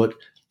 But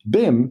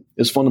BIM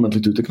is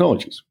fundamentally 2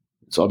 technologies.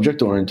 It's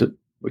object-oriented,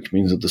 which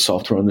means that the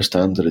software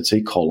understands that it's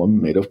a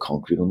column made of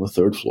concrete on the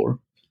 3rd floor,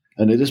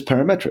 and it is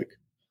parametric,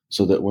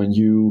 so that when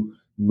you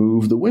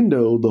move the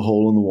window, the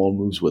hole in the wall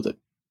moves with it.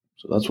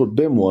 So that's what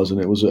BIM was, and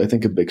it was, I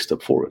think, a big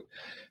step forward.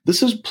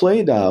 This has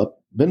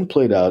been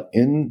played out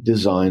in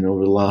design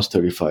over the last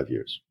 35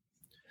 years.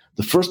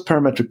 The first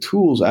parametric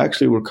tools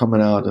actually were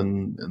coming out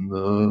in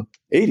the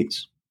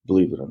 80s,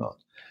 believe it or not.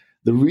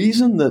 The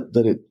reason that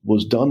it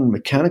was done in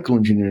mechanical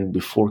engineering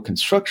before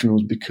construction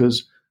was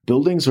because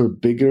buildings are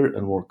bigger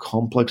and more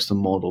complex to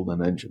model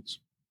than engines.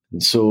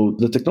 And so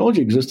the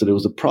technology existed. It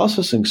was the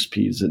processing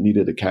speeds that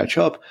needed to catch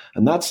up.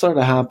 And that started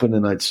to happen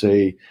in, I'd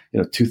say,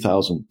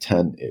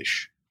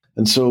 2010-ish.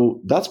 And so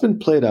that's been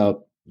played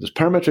out. This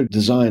parametric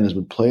design has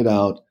been played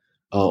out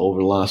over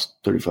the last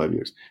 35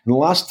 years. In the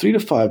last 3 to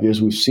 5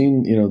 years, we've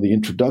seen, the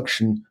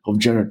introduction of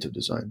generative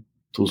design,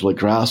 tools like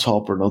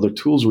Grasshopper and other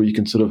tools where you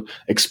can sort of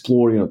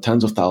explore,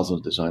 tens of thousands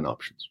of design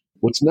options.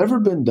 What's never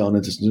been done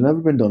is it's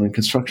never been done in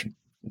construction.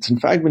 It's in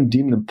fact been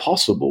deemed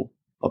impossible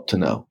up to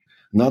now.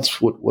 And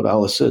that's what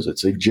Alice is.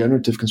 It's a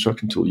generative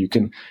construction tool. You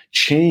can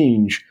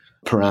change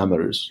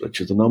parameters,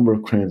 such as the number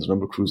of cranes, the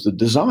number of crews, the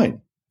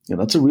design.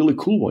 That's a really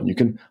cool one. You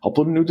can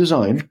upload a new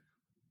design,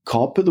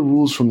 copy the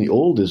rules from the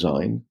old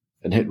design,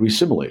 and hit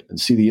resimulate and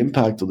see the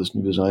impact of this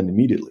new design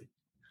immediately.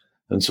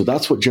 And so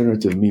that's what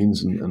generative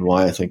means, and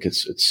why I think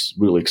it's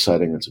really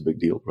exciting. It's a big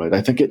deal, right?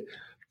 I think it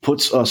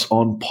puts us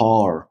on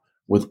par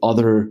with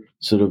other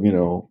sort of,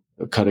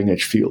 cutting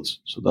edge fields.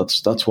 So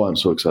that's why I'm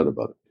so excited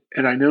about it.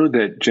 And I know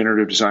that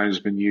generative design has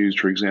been used,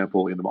 for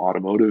example, in the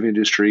automotive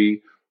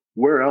industry.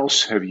 Where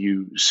else have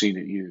you seen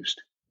it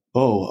used?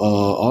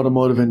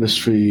 Automotive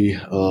industry,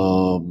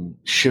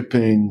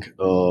 shipping,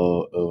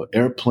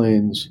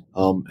 airplanes,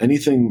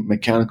 anything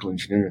mechanical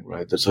engineering,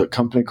 right? There's a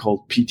company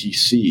called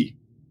PTC,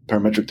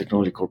 Parametric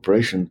Technology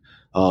Corporation,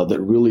 that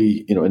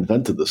really,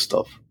 invented this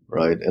stuff,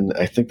 right? And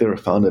I think they were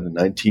founded in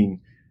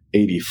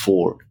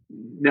 1984.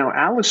 Now,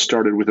 Alice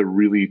started with a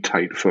really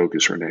tight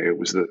focus, Rene. It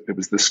was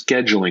the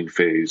scheduling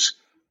phase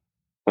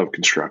of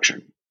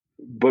construction.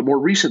 But more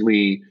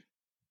recently,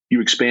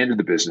 you expanded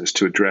the business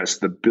to address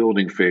the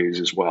building phase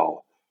as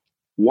well.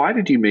 Why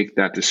did you make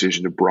that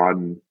decision to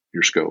broaden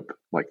your scope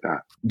like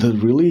that? The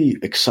really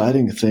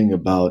exciting thing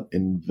about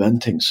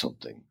inventing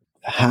something,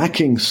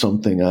 hacking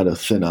something out of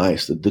thin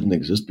ice that didn't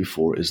exist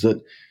before, is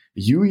that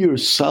you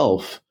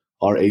yourself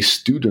are a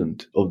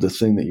student of the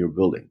thing that you're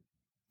building.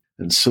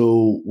 And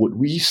so what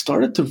we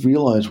started to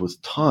realize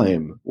with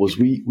time was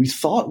we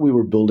thought we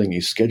were building a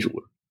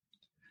scheduler.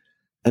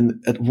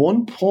 And at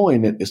one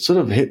point, it sort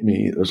of hit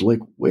me. It was like,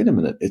 wait a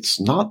minute, it's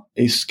not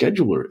a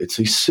scheduler, it's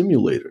a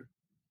simulator.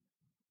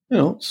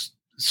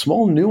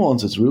 Small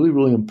nuance is really,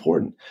 really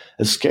important.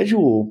 A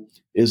schedule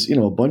is,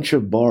 a bunch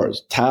of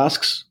bars,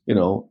 tasks,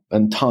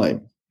 and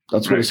time.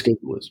 That's what a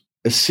schedule is.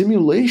 A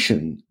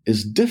simulation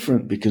is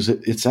different because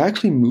it's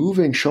actually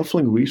moving,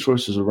 shuffling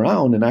resources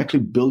around and actually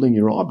building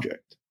your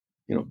object.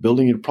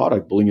 Building your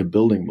product, building a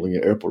building, building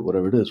an airport,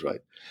 whatever it is, right?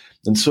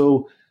 And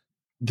so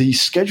the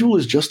schedule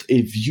is just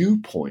a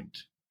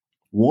viewpoint,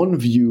 one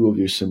view of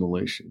your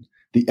simulation.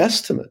 The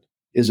estimate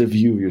is a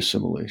view of your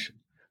simulation.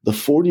 The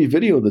 4D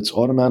video that's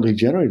automatically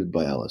generated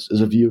by Alice is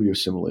a view of your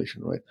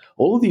simulation, right?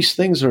 All of these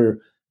things are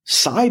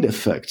side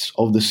effects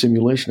of the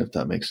simulation, if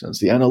that makes sense.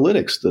 The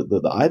analytics,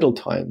 the idle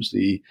times,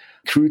 the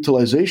crew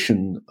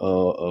utilization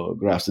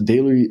graphs, the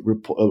daily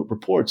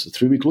reports, the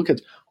 3-week look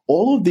at,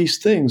 all of these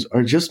things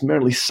are just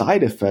merely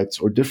side effects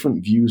or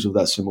different views of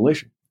that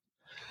simulation.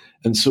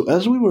 And so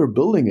as we were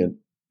building it,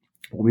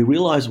 what we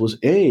realized was,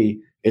 A,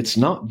 it's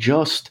not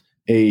just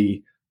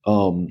a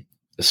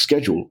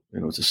schedule,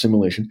 it's a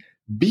simulation.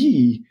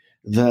 B,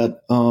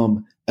 that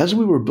as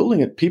we were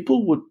building it,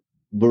 people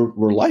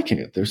were liking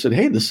it. They said,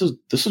 hey, this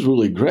is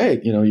really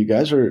great. You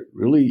guys are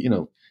really,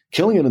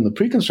 killing it in the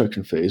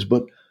pre-construction phase,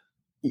 but,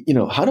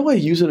 how do I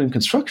use it in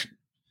construction?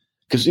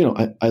 Because,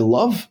 I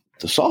love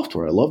the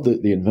software. I love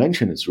the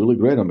invention. It's really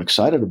great. I'm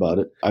excited about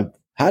it. I've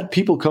had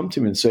people come to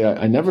me and say,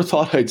 I never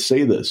thought I'd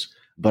say this,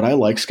 but I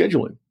like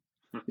scheduling,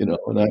 and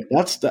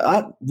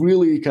that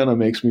really kind of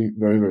makes me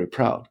very, very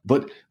proud.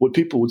 But what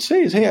people would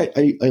say is,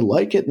 hey, I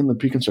like it in the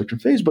pre-construction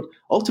phase, but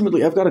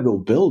ultimately I've got to go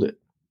build it.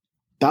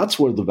 That's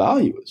where the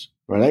value is,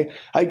 right?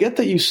 I get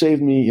that you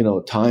saved me,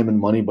 time and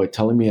money by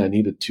telling me I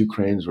needed 2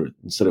 cranes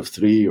instead of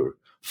 3 or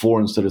 4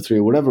 instead of 3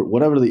 or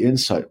whatever the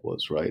insight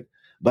was, right?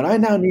 But I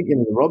now need,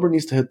 the rubber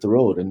needs to hit the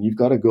road and you've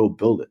got to go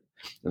build it.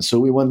 And so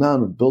we went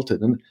down and built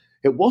it. And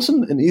it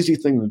wasn't an easy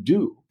thing to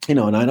do, and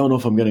I don't know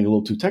if I'm getting a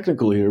little too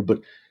technical here, but,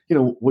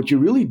 what you're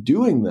really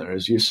doing there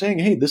is you're saying,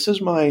 hey, this is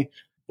my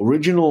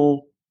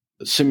original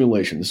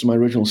simulation. This is my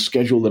original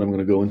schedule that I'm going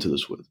to go into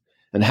this with.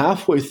 And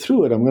halfway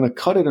through it, I'm going to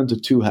cut it into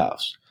 2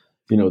 halves.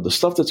 The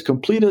stuff that's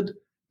completed,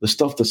 the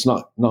stuff that's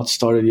not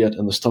started yet,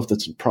 and the stuff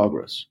that's in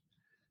progress.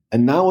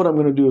 And now what I'm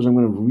going to do is I'm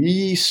going to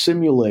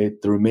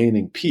re-simulate the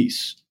remaining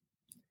piece.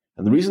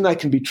 And the reason that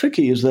can be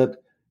tricky is that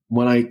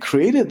when I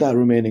created that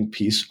remaining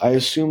piece, I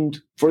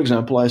assumed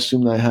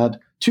I had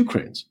 2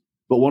 cranes,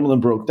 but one of them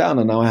broke down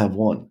and now I have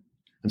 1.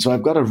 And so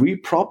I've got to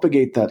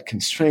repropagate that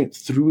constraint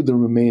through the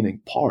remaining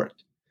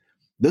part.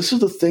 This is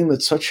the thing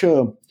that's such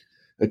a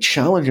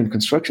challenge in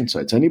construction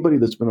sites. Anybody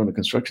that's been on a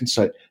construction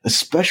site,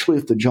 especially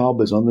if the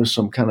job is under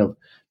some kind of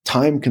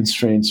time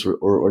constraints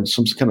or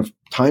some kind of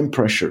time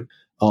pressure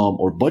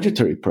or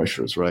budgetary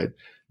pressures, right?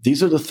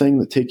 These are the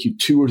things that take you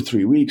 2 or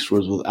 3 weeks,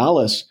 whereas with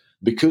Alice,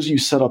 because you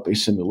set up a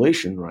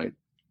simulation, right,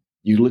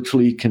 you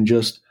literally can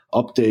just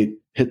update,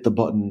 hit the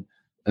button,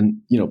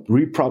 and,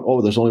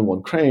 there's only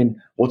 1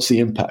 crane. What's the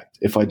impact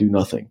if I do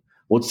nothing?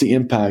 What's the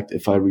impact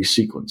if I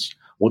resequence?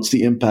 What's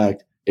the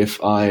impact if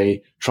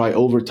I try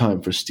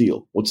overtime for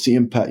steel? What's the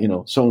impact,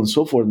 so on and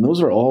so forth. And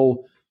those are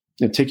all,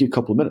 take you a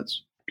couple of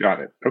minutes.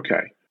 Got it.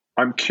 Okay.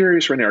 I'm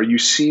curious right now, are you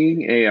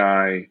seeing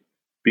AI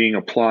being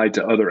applied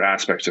to other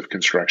aspects of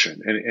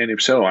construction? And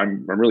if so,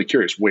 I'm really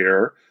curious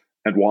where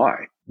and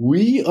why.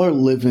 We are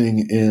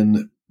living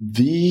in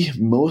the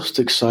most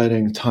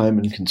exciting time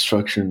in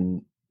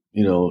construction,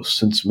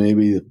 since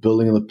maybe the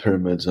building of the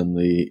pyramids and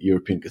the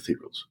European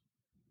cathedrals.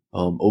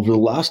 Over the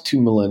last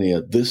 2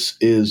 millennia, this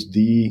is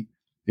the,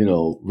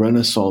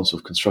 renaissance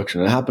of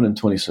construction. It happened in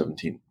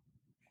 2017.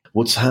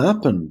 What's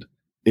happened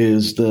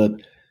is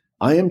that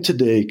I am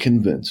today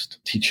convinced,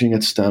 teaching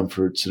at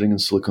Stanford, sitting in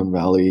Silicon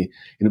Valley,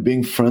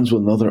 being friends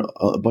with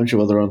a bunch of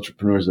other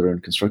entrepreneurs that are in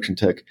construction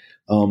tech.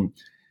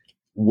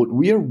 What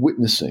we are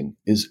witnessing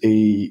is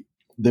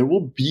there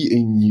will be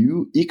a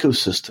new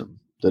ecosystem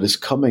that is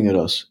coming at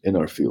us in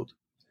our field.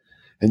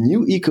 A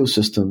new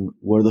ecosystem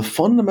where the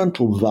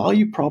fundamental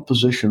value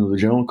proposition of the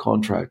general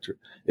contractor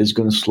is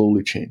going to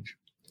slowly change.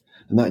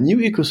 And that new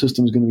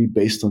ecosystem is going to be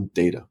based on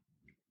data.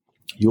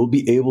 You'll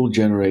be able to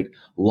generate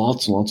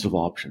lots and lots of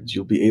options.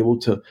 You'll be able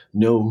to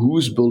know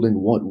who's building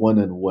what, when,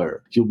 and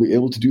where. You'll be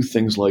able to do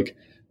things like,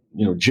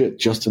 JIT,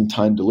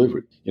 just-in-time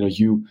delivery.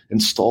 You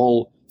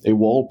install a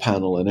wall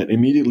panel and it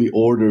immediately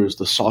orders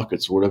the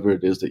sockets, whatever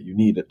it is that you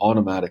need, it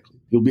automatically.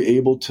 You'll be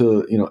able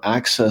to,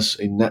 access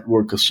a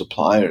network of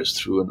suppliers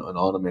through an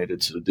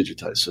automated sort of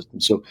digitized system.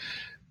 So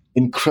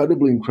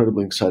incredibly,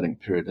 incredibly exciting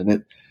period. And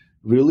it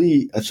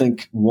really, I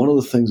think one of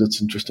the things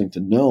that's interesting to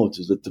note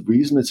is that the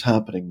reason it's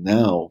happening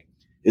now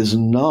is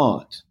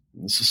not,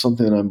 this is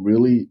something that I'm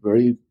really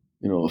very,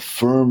 a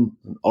firm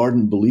and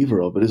ardent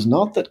believer of, it is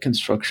not that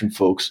construction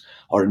folks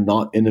are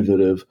not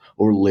innovative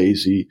or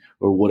lazy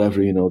or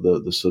whatever,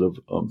 the sort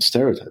of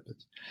stereotype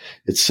is.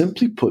 It's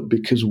simply put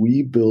because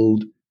we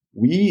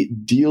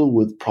deal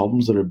with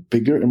problems that are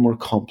bigger and more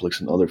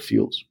complex in other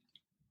fields.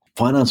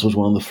 Finance was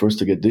one of the first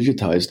to get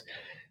digitized.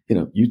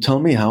 You tell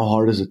me how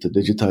hard is it to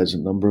digitize a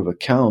number of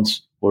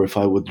accounts, or if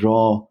I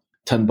withdraw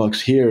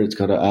 $10 here, it's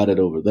got to add it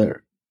over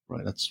there,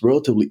 right? That's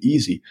relatively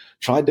easy.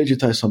 Try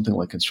digitize something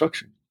like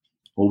construction.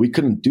 Well, we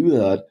couldn't do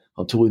that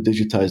until we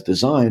digitized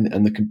design,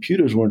 and the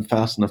computers weren't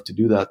fast enough to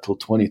do that till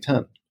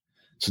 2010.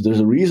 So there's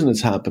a reason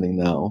it's happening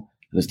now,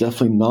 and it's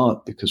definitely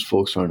not because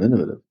folks aren't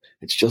innovative.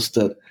 It's just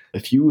that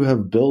if you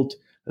have built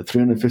a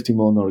 $350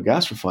 million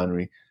gas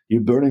refinery, you're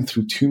burning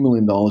through $2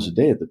 million a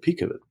day at the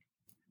peak of it.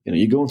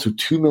 You're going through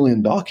 2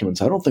 million documents.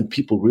 I don't think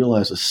people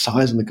realize the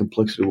size and the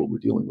complexity of what we're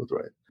dealing with,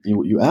 right?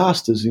 What you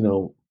asked is,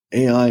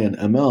 AI and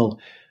ML.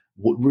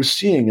 What we're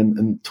seeing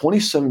in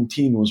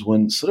 2017 was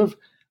when sort of,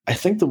 I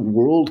think the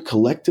world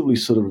collectively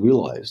sort of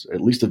realized, or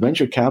at least the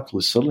venture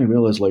capitalists suddenly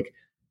realized, like,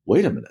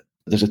 wait a minute,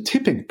 there's a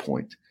tipping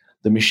point.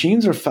 The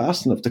machines are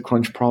fast enough to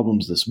crunch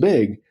problems this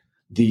big.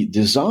 The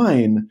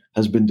design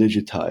has been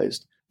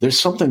digitized. There's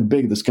something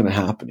big that's going to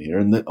happen here.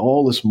 And then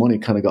all this money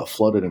kind of got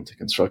flooded into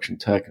construction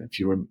tech. And if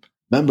you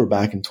remember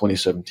back in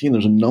 2017,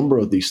 there's a number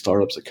of these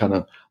startups that kind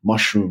of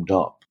mushroomed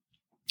up.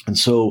 And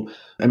so,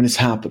 it's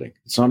happening.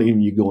 It's not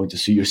even you going to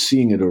see, you're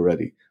seeing it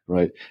already.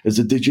 Right? It's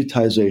the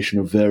digitization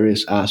of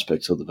various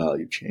aspects of the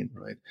value chain,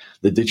 right?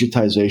 The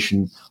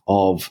digitization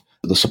of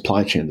the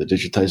supply chain, the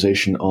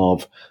digitization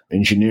of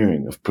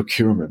engineering, of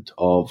procurement,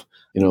 of,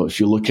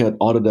 if you look at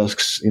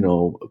Autodesk's,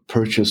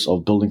 purchase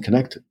of Building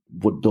Connected,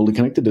 what Building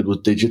Connected did was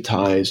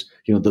digitize,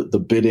 the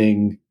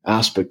bidding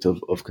aspect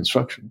of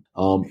construction.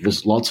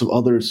 There's lots of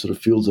other sort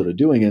of fields that are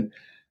doing it.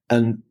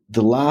 And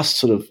the last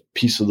sort of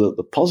piece of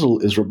the puzzle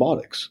is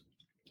robotics.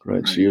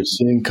 Right. So you're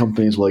seeing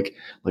companies like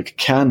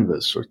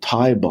Canvas or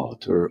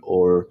Tybot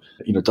or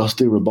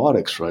Dusty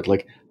Robotics, right?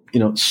 Like,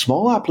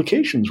 small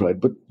applications, right?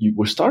 But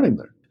we're starting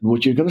there. And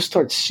what you're going to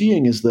start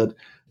seeing is that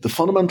the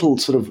fundamental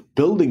sort of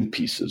building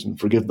pieces, and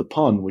forgive the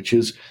pun, which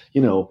is,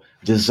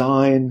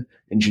 design,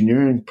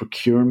 engineering,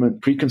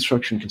 procurement,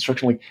 pre-construction,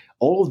 construction, like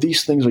all of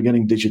these things are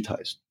getting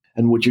digitized.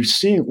 And what you're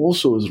seeing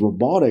also is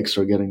robotics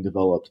are getting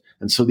developed.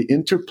 And so the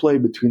interplay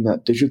between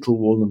that digital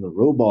world and the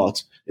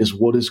robots is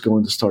what is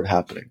going to start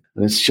happening.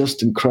 And it's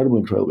just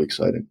incredibly, incredibly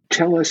exciting.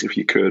 Tell us, if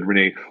you could,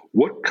 Rene,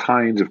 what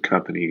kinds of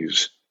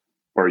companies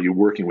are you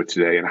working with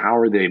today, and how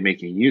are they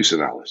making use of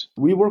Alice?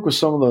 We work with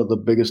some of the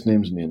biggest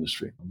names in the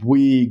industry.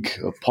 Bouygues,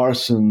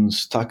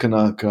 Parsons,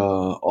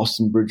 Takanaka,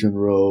 Austin Bridge and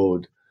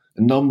Road,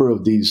 a number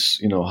of these,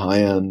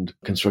 high-end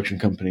construction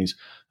companies.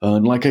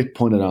 And like I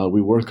pointed out,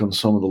 we work on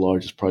some of the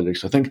largest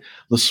projects. I think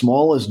the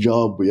smallest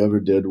job we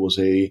ever did was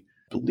I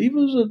believe it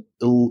was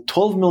a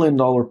 $12 million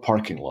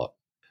parking lot.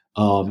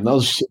 That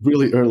was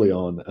really early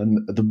on.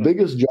 And the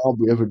biggest job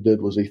we ever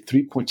did was a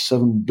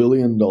 $3.7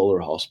 billion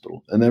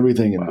hospital and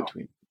everything in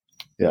between.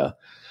 Yeah.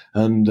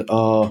 And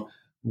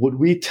what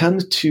we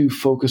tend to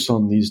focus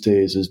on these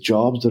days is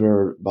jobs that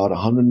are about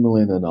 100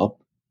 million and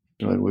up.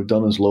 And we've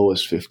done as low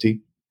as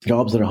 50.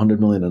 Jobs that are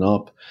 100 million and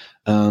up.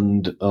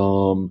 And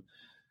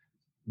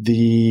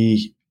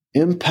the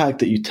impact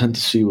that you tend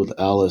to see with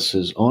Alice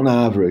is, on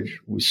average,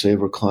 we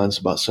save our clients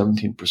about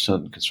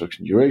 17% in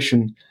construction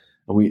duration,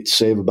 and we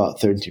save about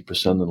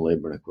 13% in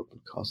labor and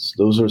equipment costs.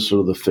 Those are sort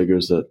of the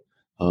figures that,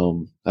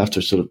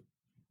 after sort of,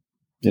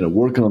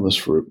 working on this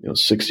for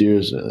 6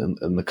 years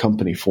and the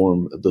company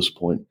form at this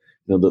point,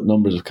 the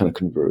numbers have kind of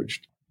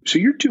converged. So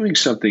you're doing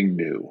something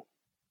new,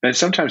 and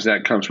sometimes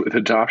that comes with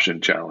adoption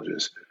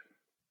challenges.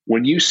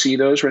 When you see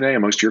those, Rene,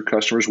 amongst your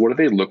customers, what do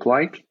they look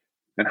like,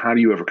 and how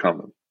do you overcome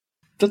them?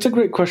 That's a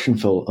great question,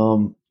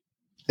 Phil.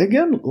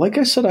 Again, like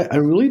I said, I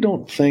really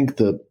don't think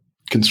that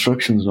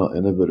construction is not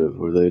innovative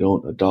or they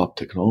don't adopt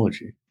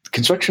technology.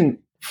 Construction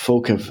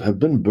folk have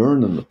been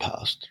burned in the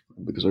past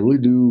because I really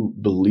do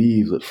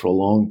believe that for a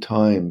long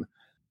time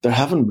there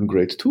haven't been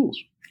great tools.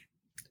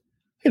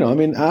 I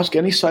mean, ask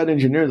any site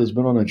engineer that's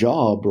been on a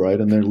job, right,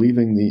 and they're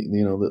leaving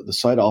the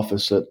site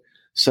office at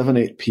 7,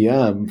 8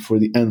 p.m. for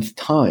the nth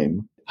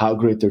time, how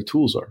great their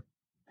tools are.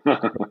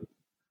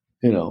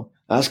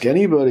 Ask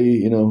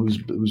anybody,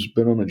 who's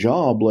been on a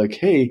job, like,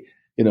 hey,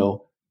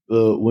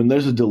 when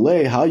there's a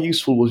delay, how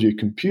useful was your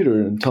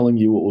computer in telling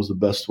you what was the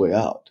best way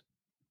out?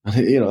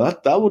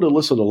 That would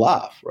elicit a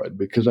laugh, right?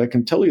 Because I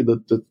can tell you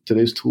that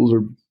today's tools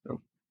are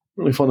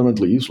really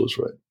fundamentally useless,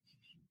 right?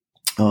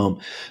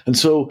 And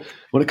so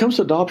when it comes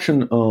to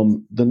adoption,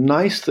 the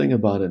nice thing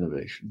about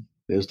innovation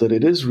is that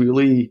it is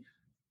really,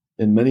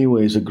 in many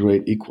ways, a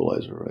great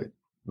equalizer, right?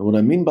 And what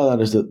I mean by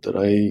that is that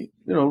I,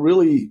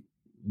 really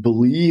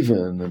believe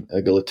in an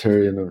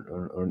egalitarian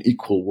or an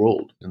equal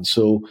world. And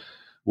so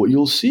what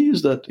you'll see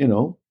is that,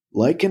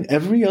 like in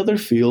every other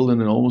field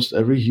and in almost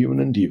every human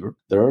endeavor,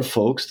 there are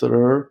folks that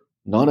are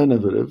not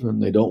innovative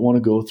and they don't want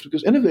to go through,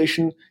 because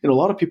innovation, a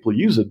lot of people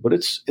use it, but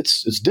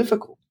it's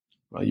difficult.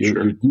 Right?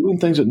 You're doing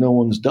things that no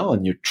one's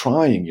done. You're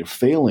trying, you're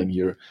failing,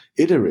 you're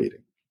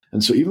iterating.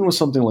 And so even with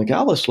something like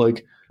Alice,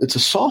 like, it's a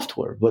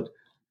software, but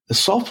the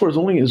software is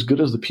only as good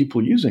as the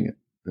people using it.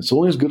 It's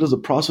only as good as the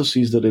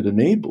processes that it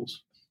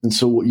enables. And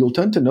so what you'll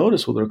tend to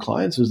notice with our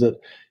clients is that,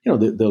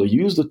 they'll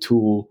use the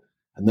tool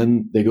and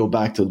then they go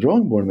back to the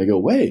drawing board and they go,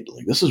 wait,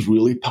 like, this is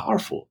really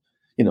powerful.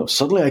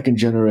 Suddenly I can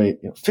generate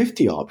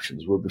 50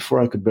 options where before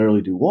I could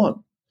barely do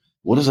one.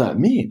 What does that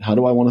mean? How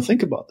do I want to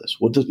think about this?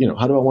 How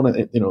do I want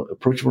to,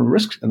 approach it from a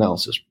risk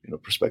analysis,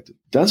 perspective?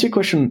 To answer your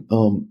question,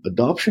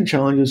 adoption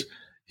challenges,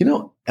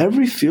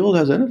 every field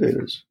has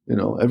innovators.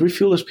 Every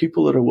field has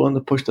people that are willing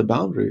to push the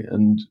boundary.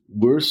 And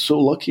we're so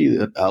lucky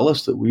at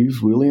Alice that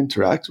we've really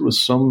interacted with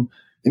some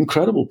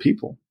incredible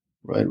people,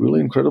 right? Really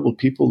incredible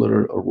people that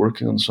are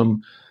working on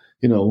some,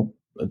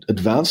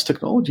 advanced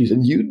technologies.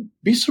 And you'd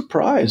be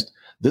surprised.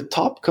 The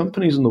top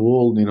companies in the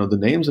world, the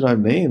names that I've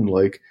named,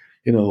 like,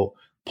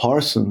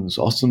 Parsons,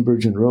 Austin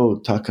Virgin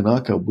Road,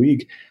 Takanaka,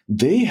 Bouygues,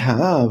 they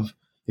have,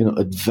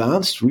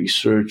 advanced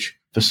research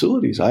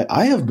facilities.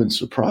 I have been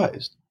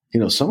surprised.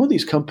 Some of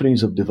these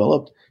companies have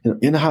developed,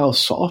 in-house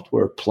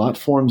software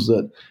platforms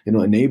that,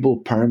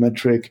 enable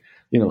parametric,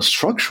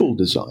 structural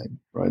design,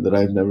 right, that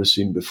I've never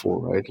seen before,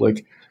 right?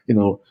 Like,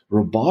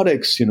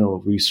 robotics,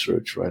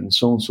 research, right, and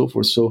so on and so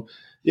forth. So,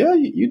 yeah,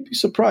 you'd be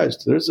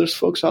surprised. There's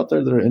folks out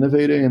there that are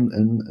innovating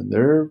and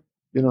they're,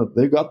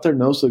 they got their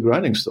nose to the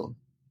grinding stone.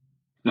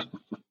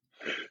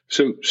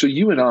 So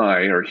you and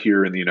I are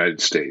here in the United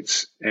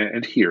States,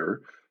 and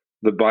here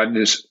the Biden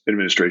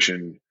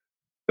administration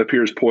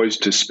appears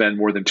poised to spend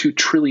more than $2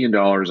 trillion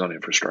on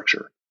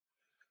infrastructure.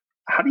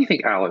 How do you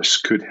think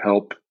Alice could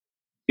help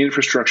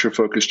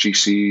infrastructure-focused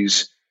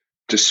GCs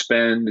to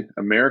spend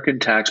American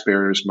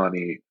taxpayers'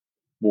 money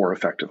more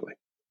effectively?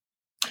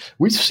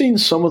 We've seen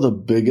some of the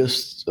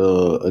biggest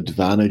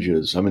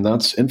advantages. I mean,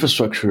 that's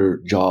infrastructure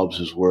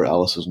jobs is where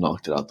Alice has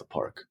knocked it out the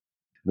park.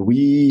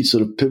 We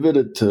sort of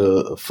pivoted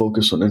to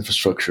focus on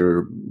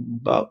infrastructure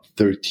about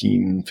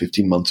 13,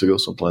 15 months ago,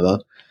 something like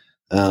that.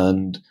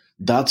 And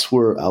that's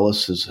where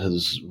Alice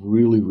has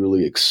really,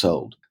 really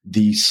excelled.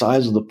 The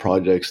size of the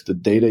projects, the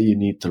data you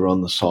need to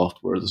run the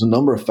software, there's a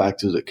number of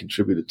factors that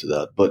contributed to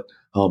that. But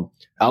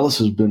Alice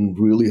has been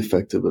really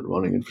effective at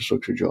running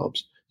infrastructure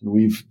jobs. And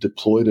we've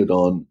deployed it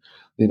on,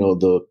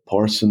 the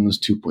Parsons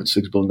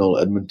 $2.6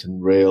 billion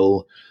Edmonton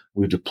Rail.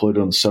 We've deployed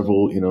it on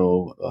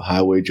several,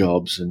 highway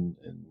jobs in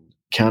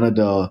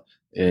Canada,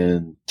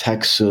 in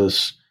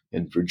Texas,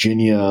 in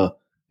Virginia,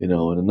 and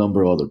a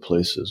number of other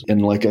places.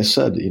 And like I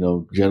said,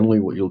 generally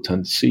what you'll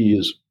tend to see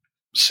is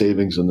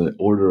savings in the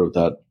order of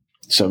that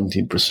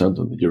 17%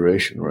 of the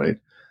duration, right?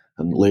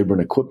 And labor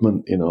and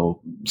equipment,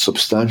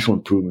 substantial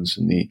improvements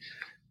in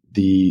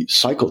the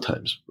cycle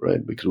times,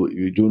 right? Because what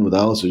you're doing with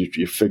Alice is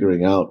you're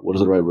figuring out what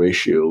is the right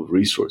ratio of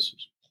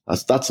resources.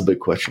 That's the big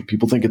question.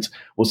 People think it's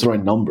what's the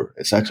right number.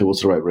 It's actually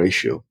what's the right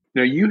ratio.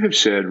 Now, you have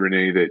said,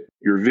 Rene, that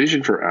your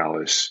vision for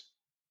Alice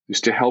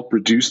is to help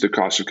reduce the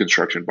cost of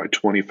construction by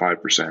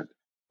 25%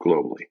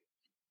 globally.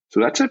 So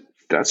that's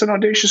an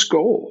audacious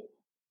goal.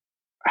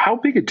 How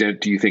big a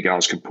dent do you think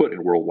Alice can put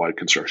in worldwide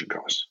construction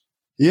costs?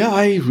 Yeah,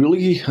 I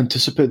really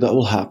anticipate that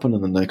will happen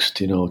in the next,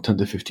 10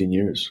 to 15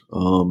 years.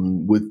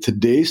 With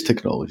today's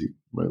technology,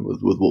 right,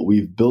 with what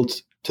we've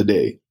built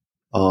today,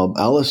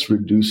 Alice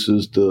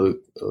reduces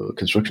the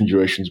construction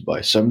durations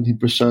by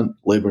 17%,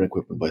 labor and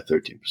equipment by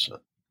 13%.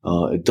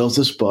 It does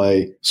this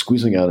by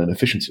squeezing out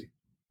inefficiency.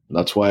 And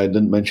that's why I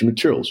didn't mention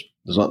materials.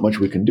 There's not much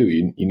we can do.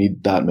 You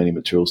need that many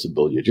materials to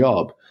build your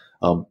job.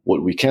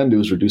 What we can do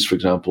is reduce, for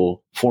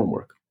example,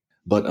 formwork.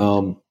 But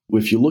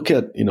if you look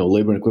at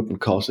labor and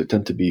equipment costs, they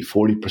tend to be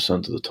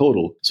 40% of the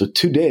total. So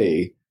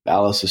today,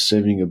 Alice is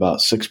saving about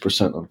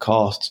 6% on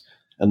costs.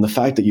 And the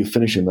fact that you're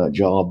finishing that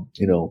job,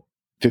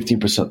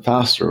 15%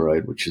 faster,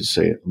 right, which is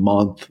say a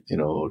month,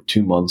 or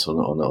 2 months on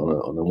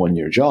a 1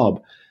 year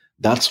job,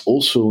 that's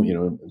also,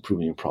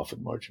 improving your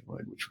profit margin,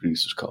 right, which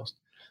reduces cost.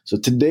 So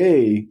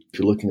today, if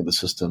you're looking at the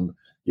system,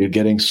 you're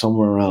getting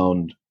somewhere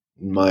around,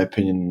 in my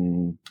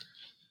opinion,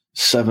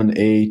 7,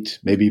 8,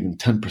 maybe even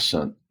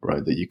 10%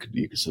 right, that you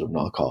could sort of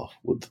knock off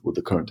with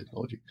the current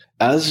technology.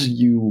 As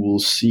you will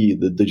see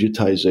the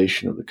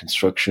digitization of the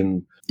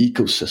construction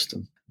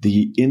ecosystem,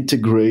 the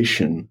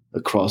integration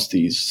across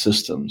these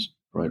systems,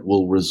 right,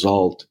 will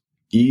result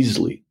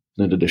easily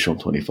in an additional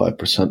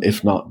 25%,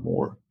 if not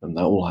more. And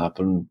that will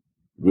happen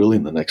really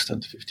in the next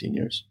 10 to 15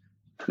 years.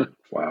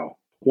 Wow.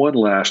 One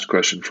last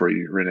question for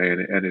you,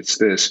 Rene, and it's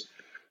this.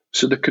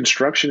 So the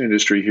construction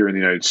industry here in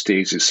the United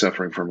States is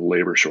suffering from a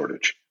labor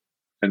shortage,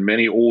 and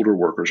many older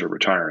workers are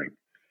retiring.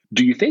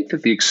 Do you think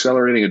that the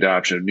accelerating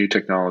adoption of new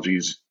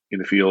technologies in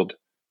the field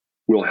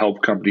will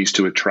help companies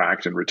to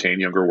attract and retain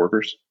younger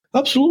workers?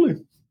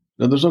 Absolutely.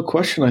 Now, there's no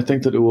question. I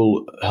think that it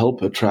will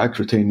help attract,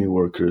 retain new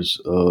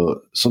workers.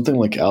 Something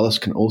like Alice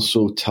can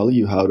also tell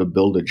you how to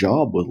build a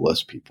job with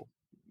less people.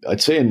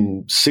 I'd say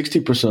in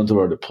 60% of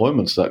our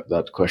deployments,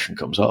 that question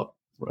comes up,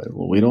 right?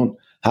 Well, we don't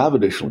have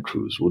additional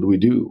crews. What do we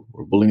do?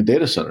 We're building a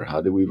data center.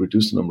 How do we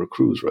reduce the number of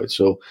crews, right?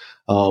 So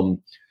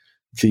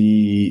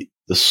the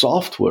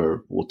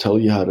software will tell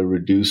you how to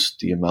reduce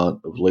the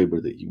amount of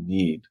labor that you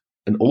need.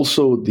 And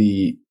also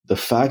the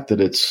fact that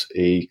it's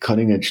a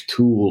cutting-edge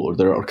tool, or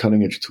there are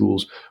cutting-edge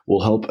tools,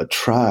 will help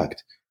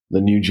attract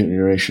the new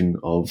generation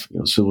of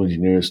civil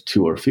engineers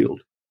to our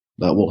field.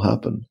 That will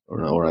happen,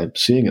 or I'm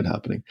seeing it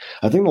happening.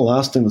 I think the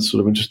last thing that's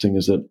sort of interesting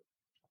is that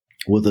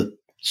with a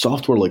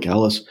software like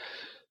Alice,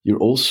 you're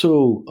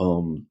also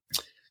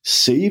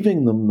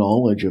saving them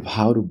knowledge of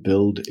how to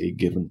build a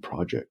given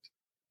project.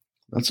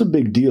 That's a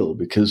big deal,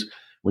 because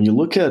when you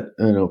look at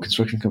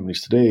construction companies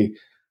today,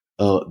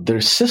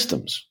 their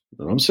systems,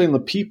 and I'm saying the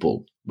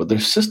people, but their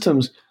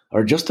systems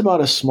are just about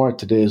as smart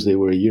today as they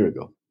were a year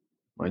ago.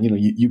 Right?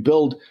 You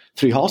build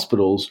 3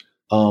 hospitals.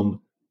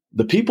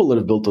 The people that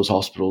have built those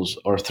hospitals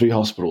are 3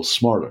 hospitals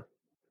smarter,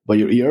 but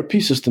your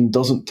ERP system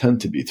doesn't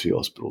tend to be 3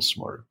 hospitals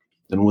smarter.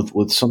 And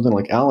with something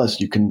like Alice,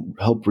 you can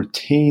help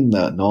retain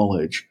that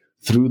knowledge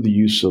through the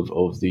use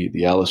of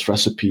the Alice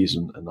recipes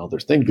and other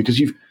things, because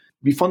you've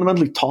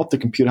fundamentally taught the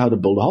computer how to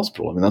build a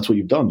hospital. I mean, that's what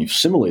you've done. You've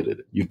simulated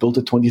it. You've built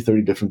it 20,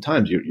 30 different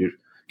times. Your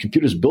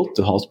computer's built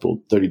the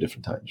hospital 30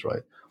 different times,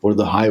 right? Or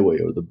the highway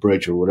or the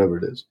bridge or whatever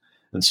it is.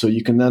 And so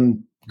you can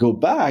then go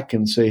back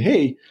and say,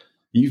 hey,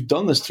 you've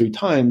done this 3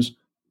 times.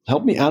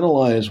 Help me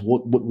analyze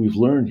what we've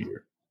learned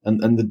here.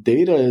 And the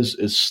data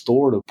is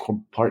stored or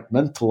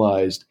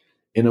compartmentalized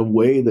in a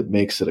way that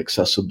makes it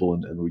accessible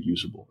and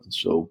reusable. And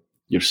so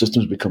your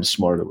systems become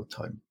smarter with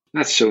time.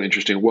 That's so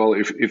interesting. Well,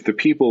 if the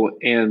people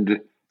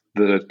and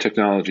the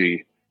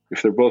technology,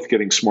 if they're both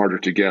getting smarter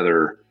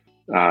together,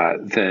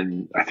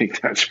 then I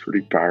think that's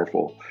pretty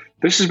powerful.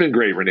 This has been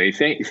great, Rene.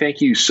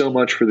 Thank you so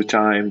much for the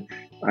time.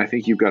 I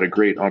think you've got a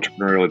great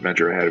entrepreneurial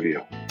adventure ahead of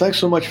you. Thanks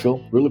so much,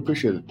 Phil. Really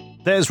appreciate it.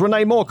 There's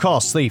Rene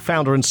Moorcoss, the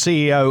founder and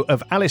CEO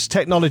of Alice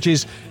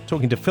Technologies,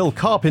 talking to Phil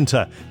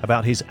Carpenter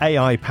about his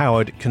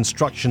AI-powered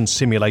construction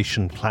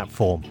simulation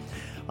platform.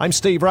 I'm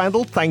Steve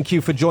Randall. Thank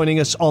you for joining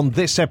us on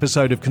this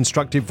episode of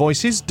Constructive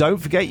Voices. Don't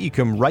forget you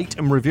can rate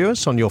and review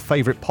us on your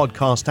favourite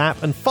podcast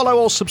app, and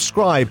follow or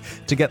subscribe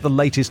to get the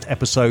latest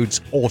episodes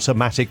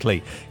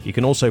automatically. You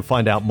can also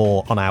find out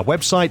more on our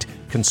website,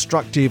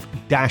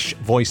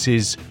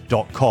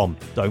 constructive-voices.com.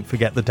 Don't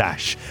forget the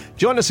dash.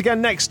 Join us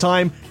again next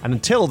time, and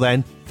until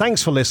then,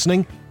 thanks for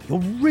listening. You're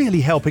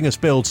really helping us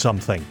build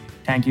something.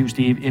 Thank you,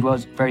 Steve. It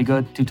was very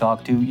good to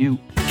talk to you.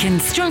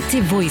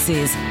 Constructive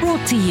Voices,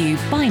 brought to you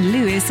by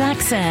Lewis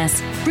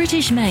Access,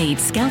 British-made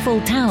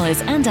scaffold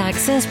towers and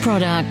access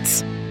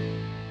products.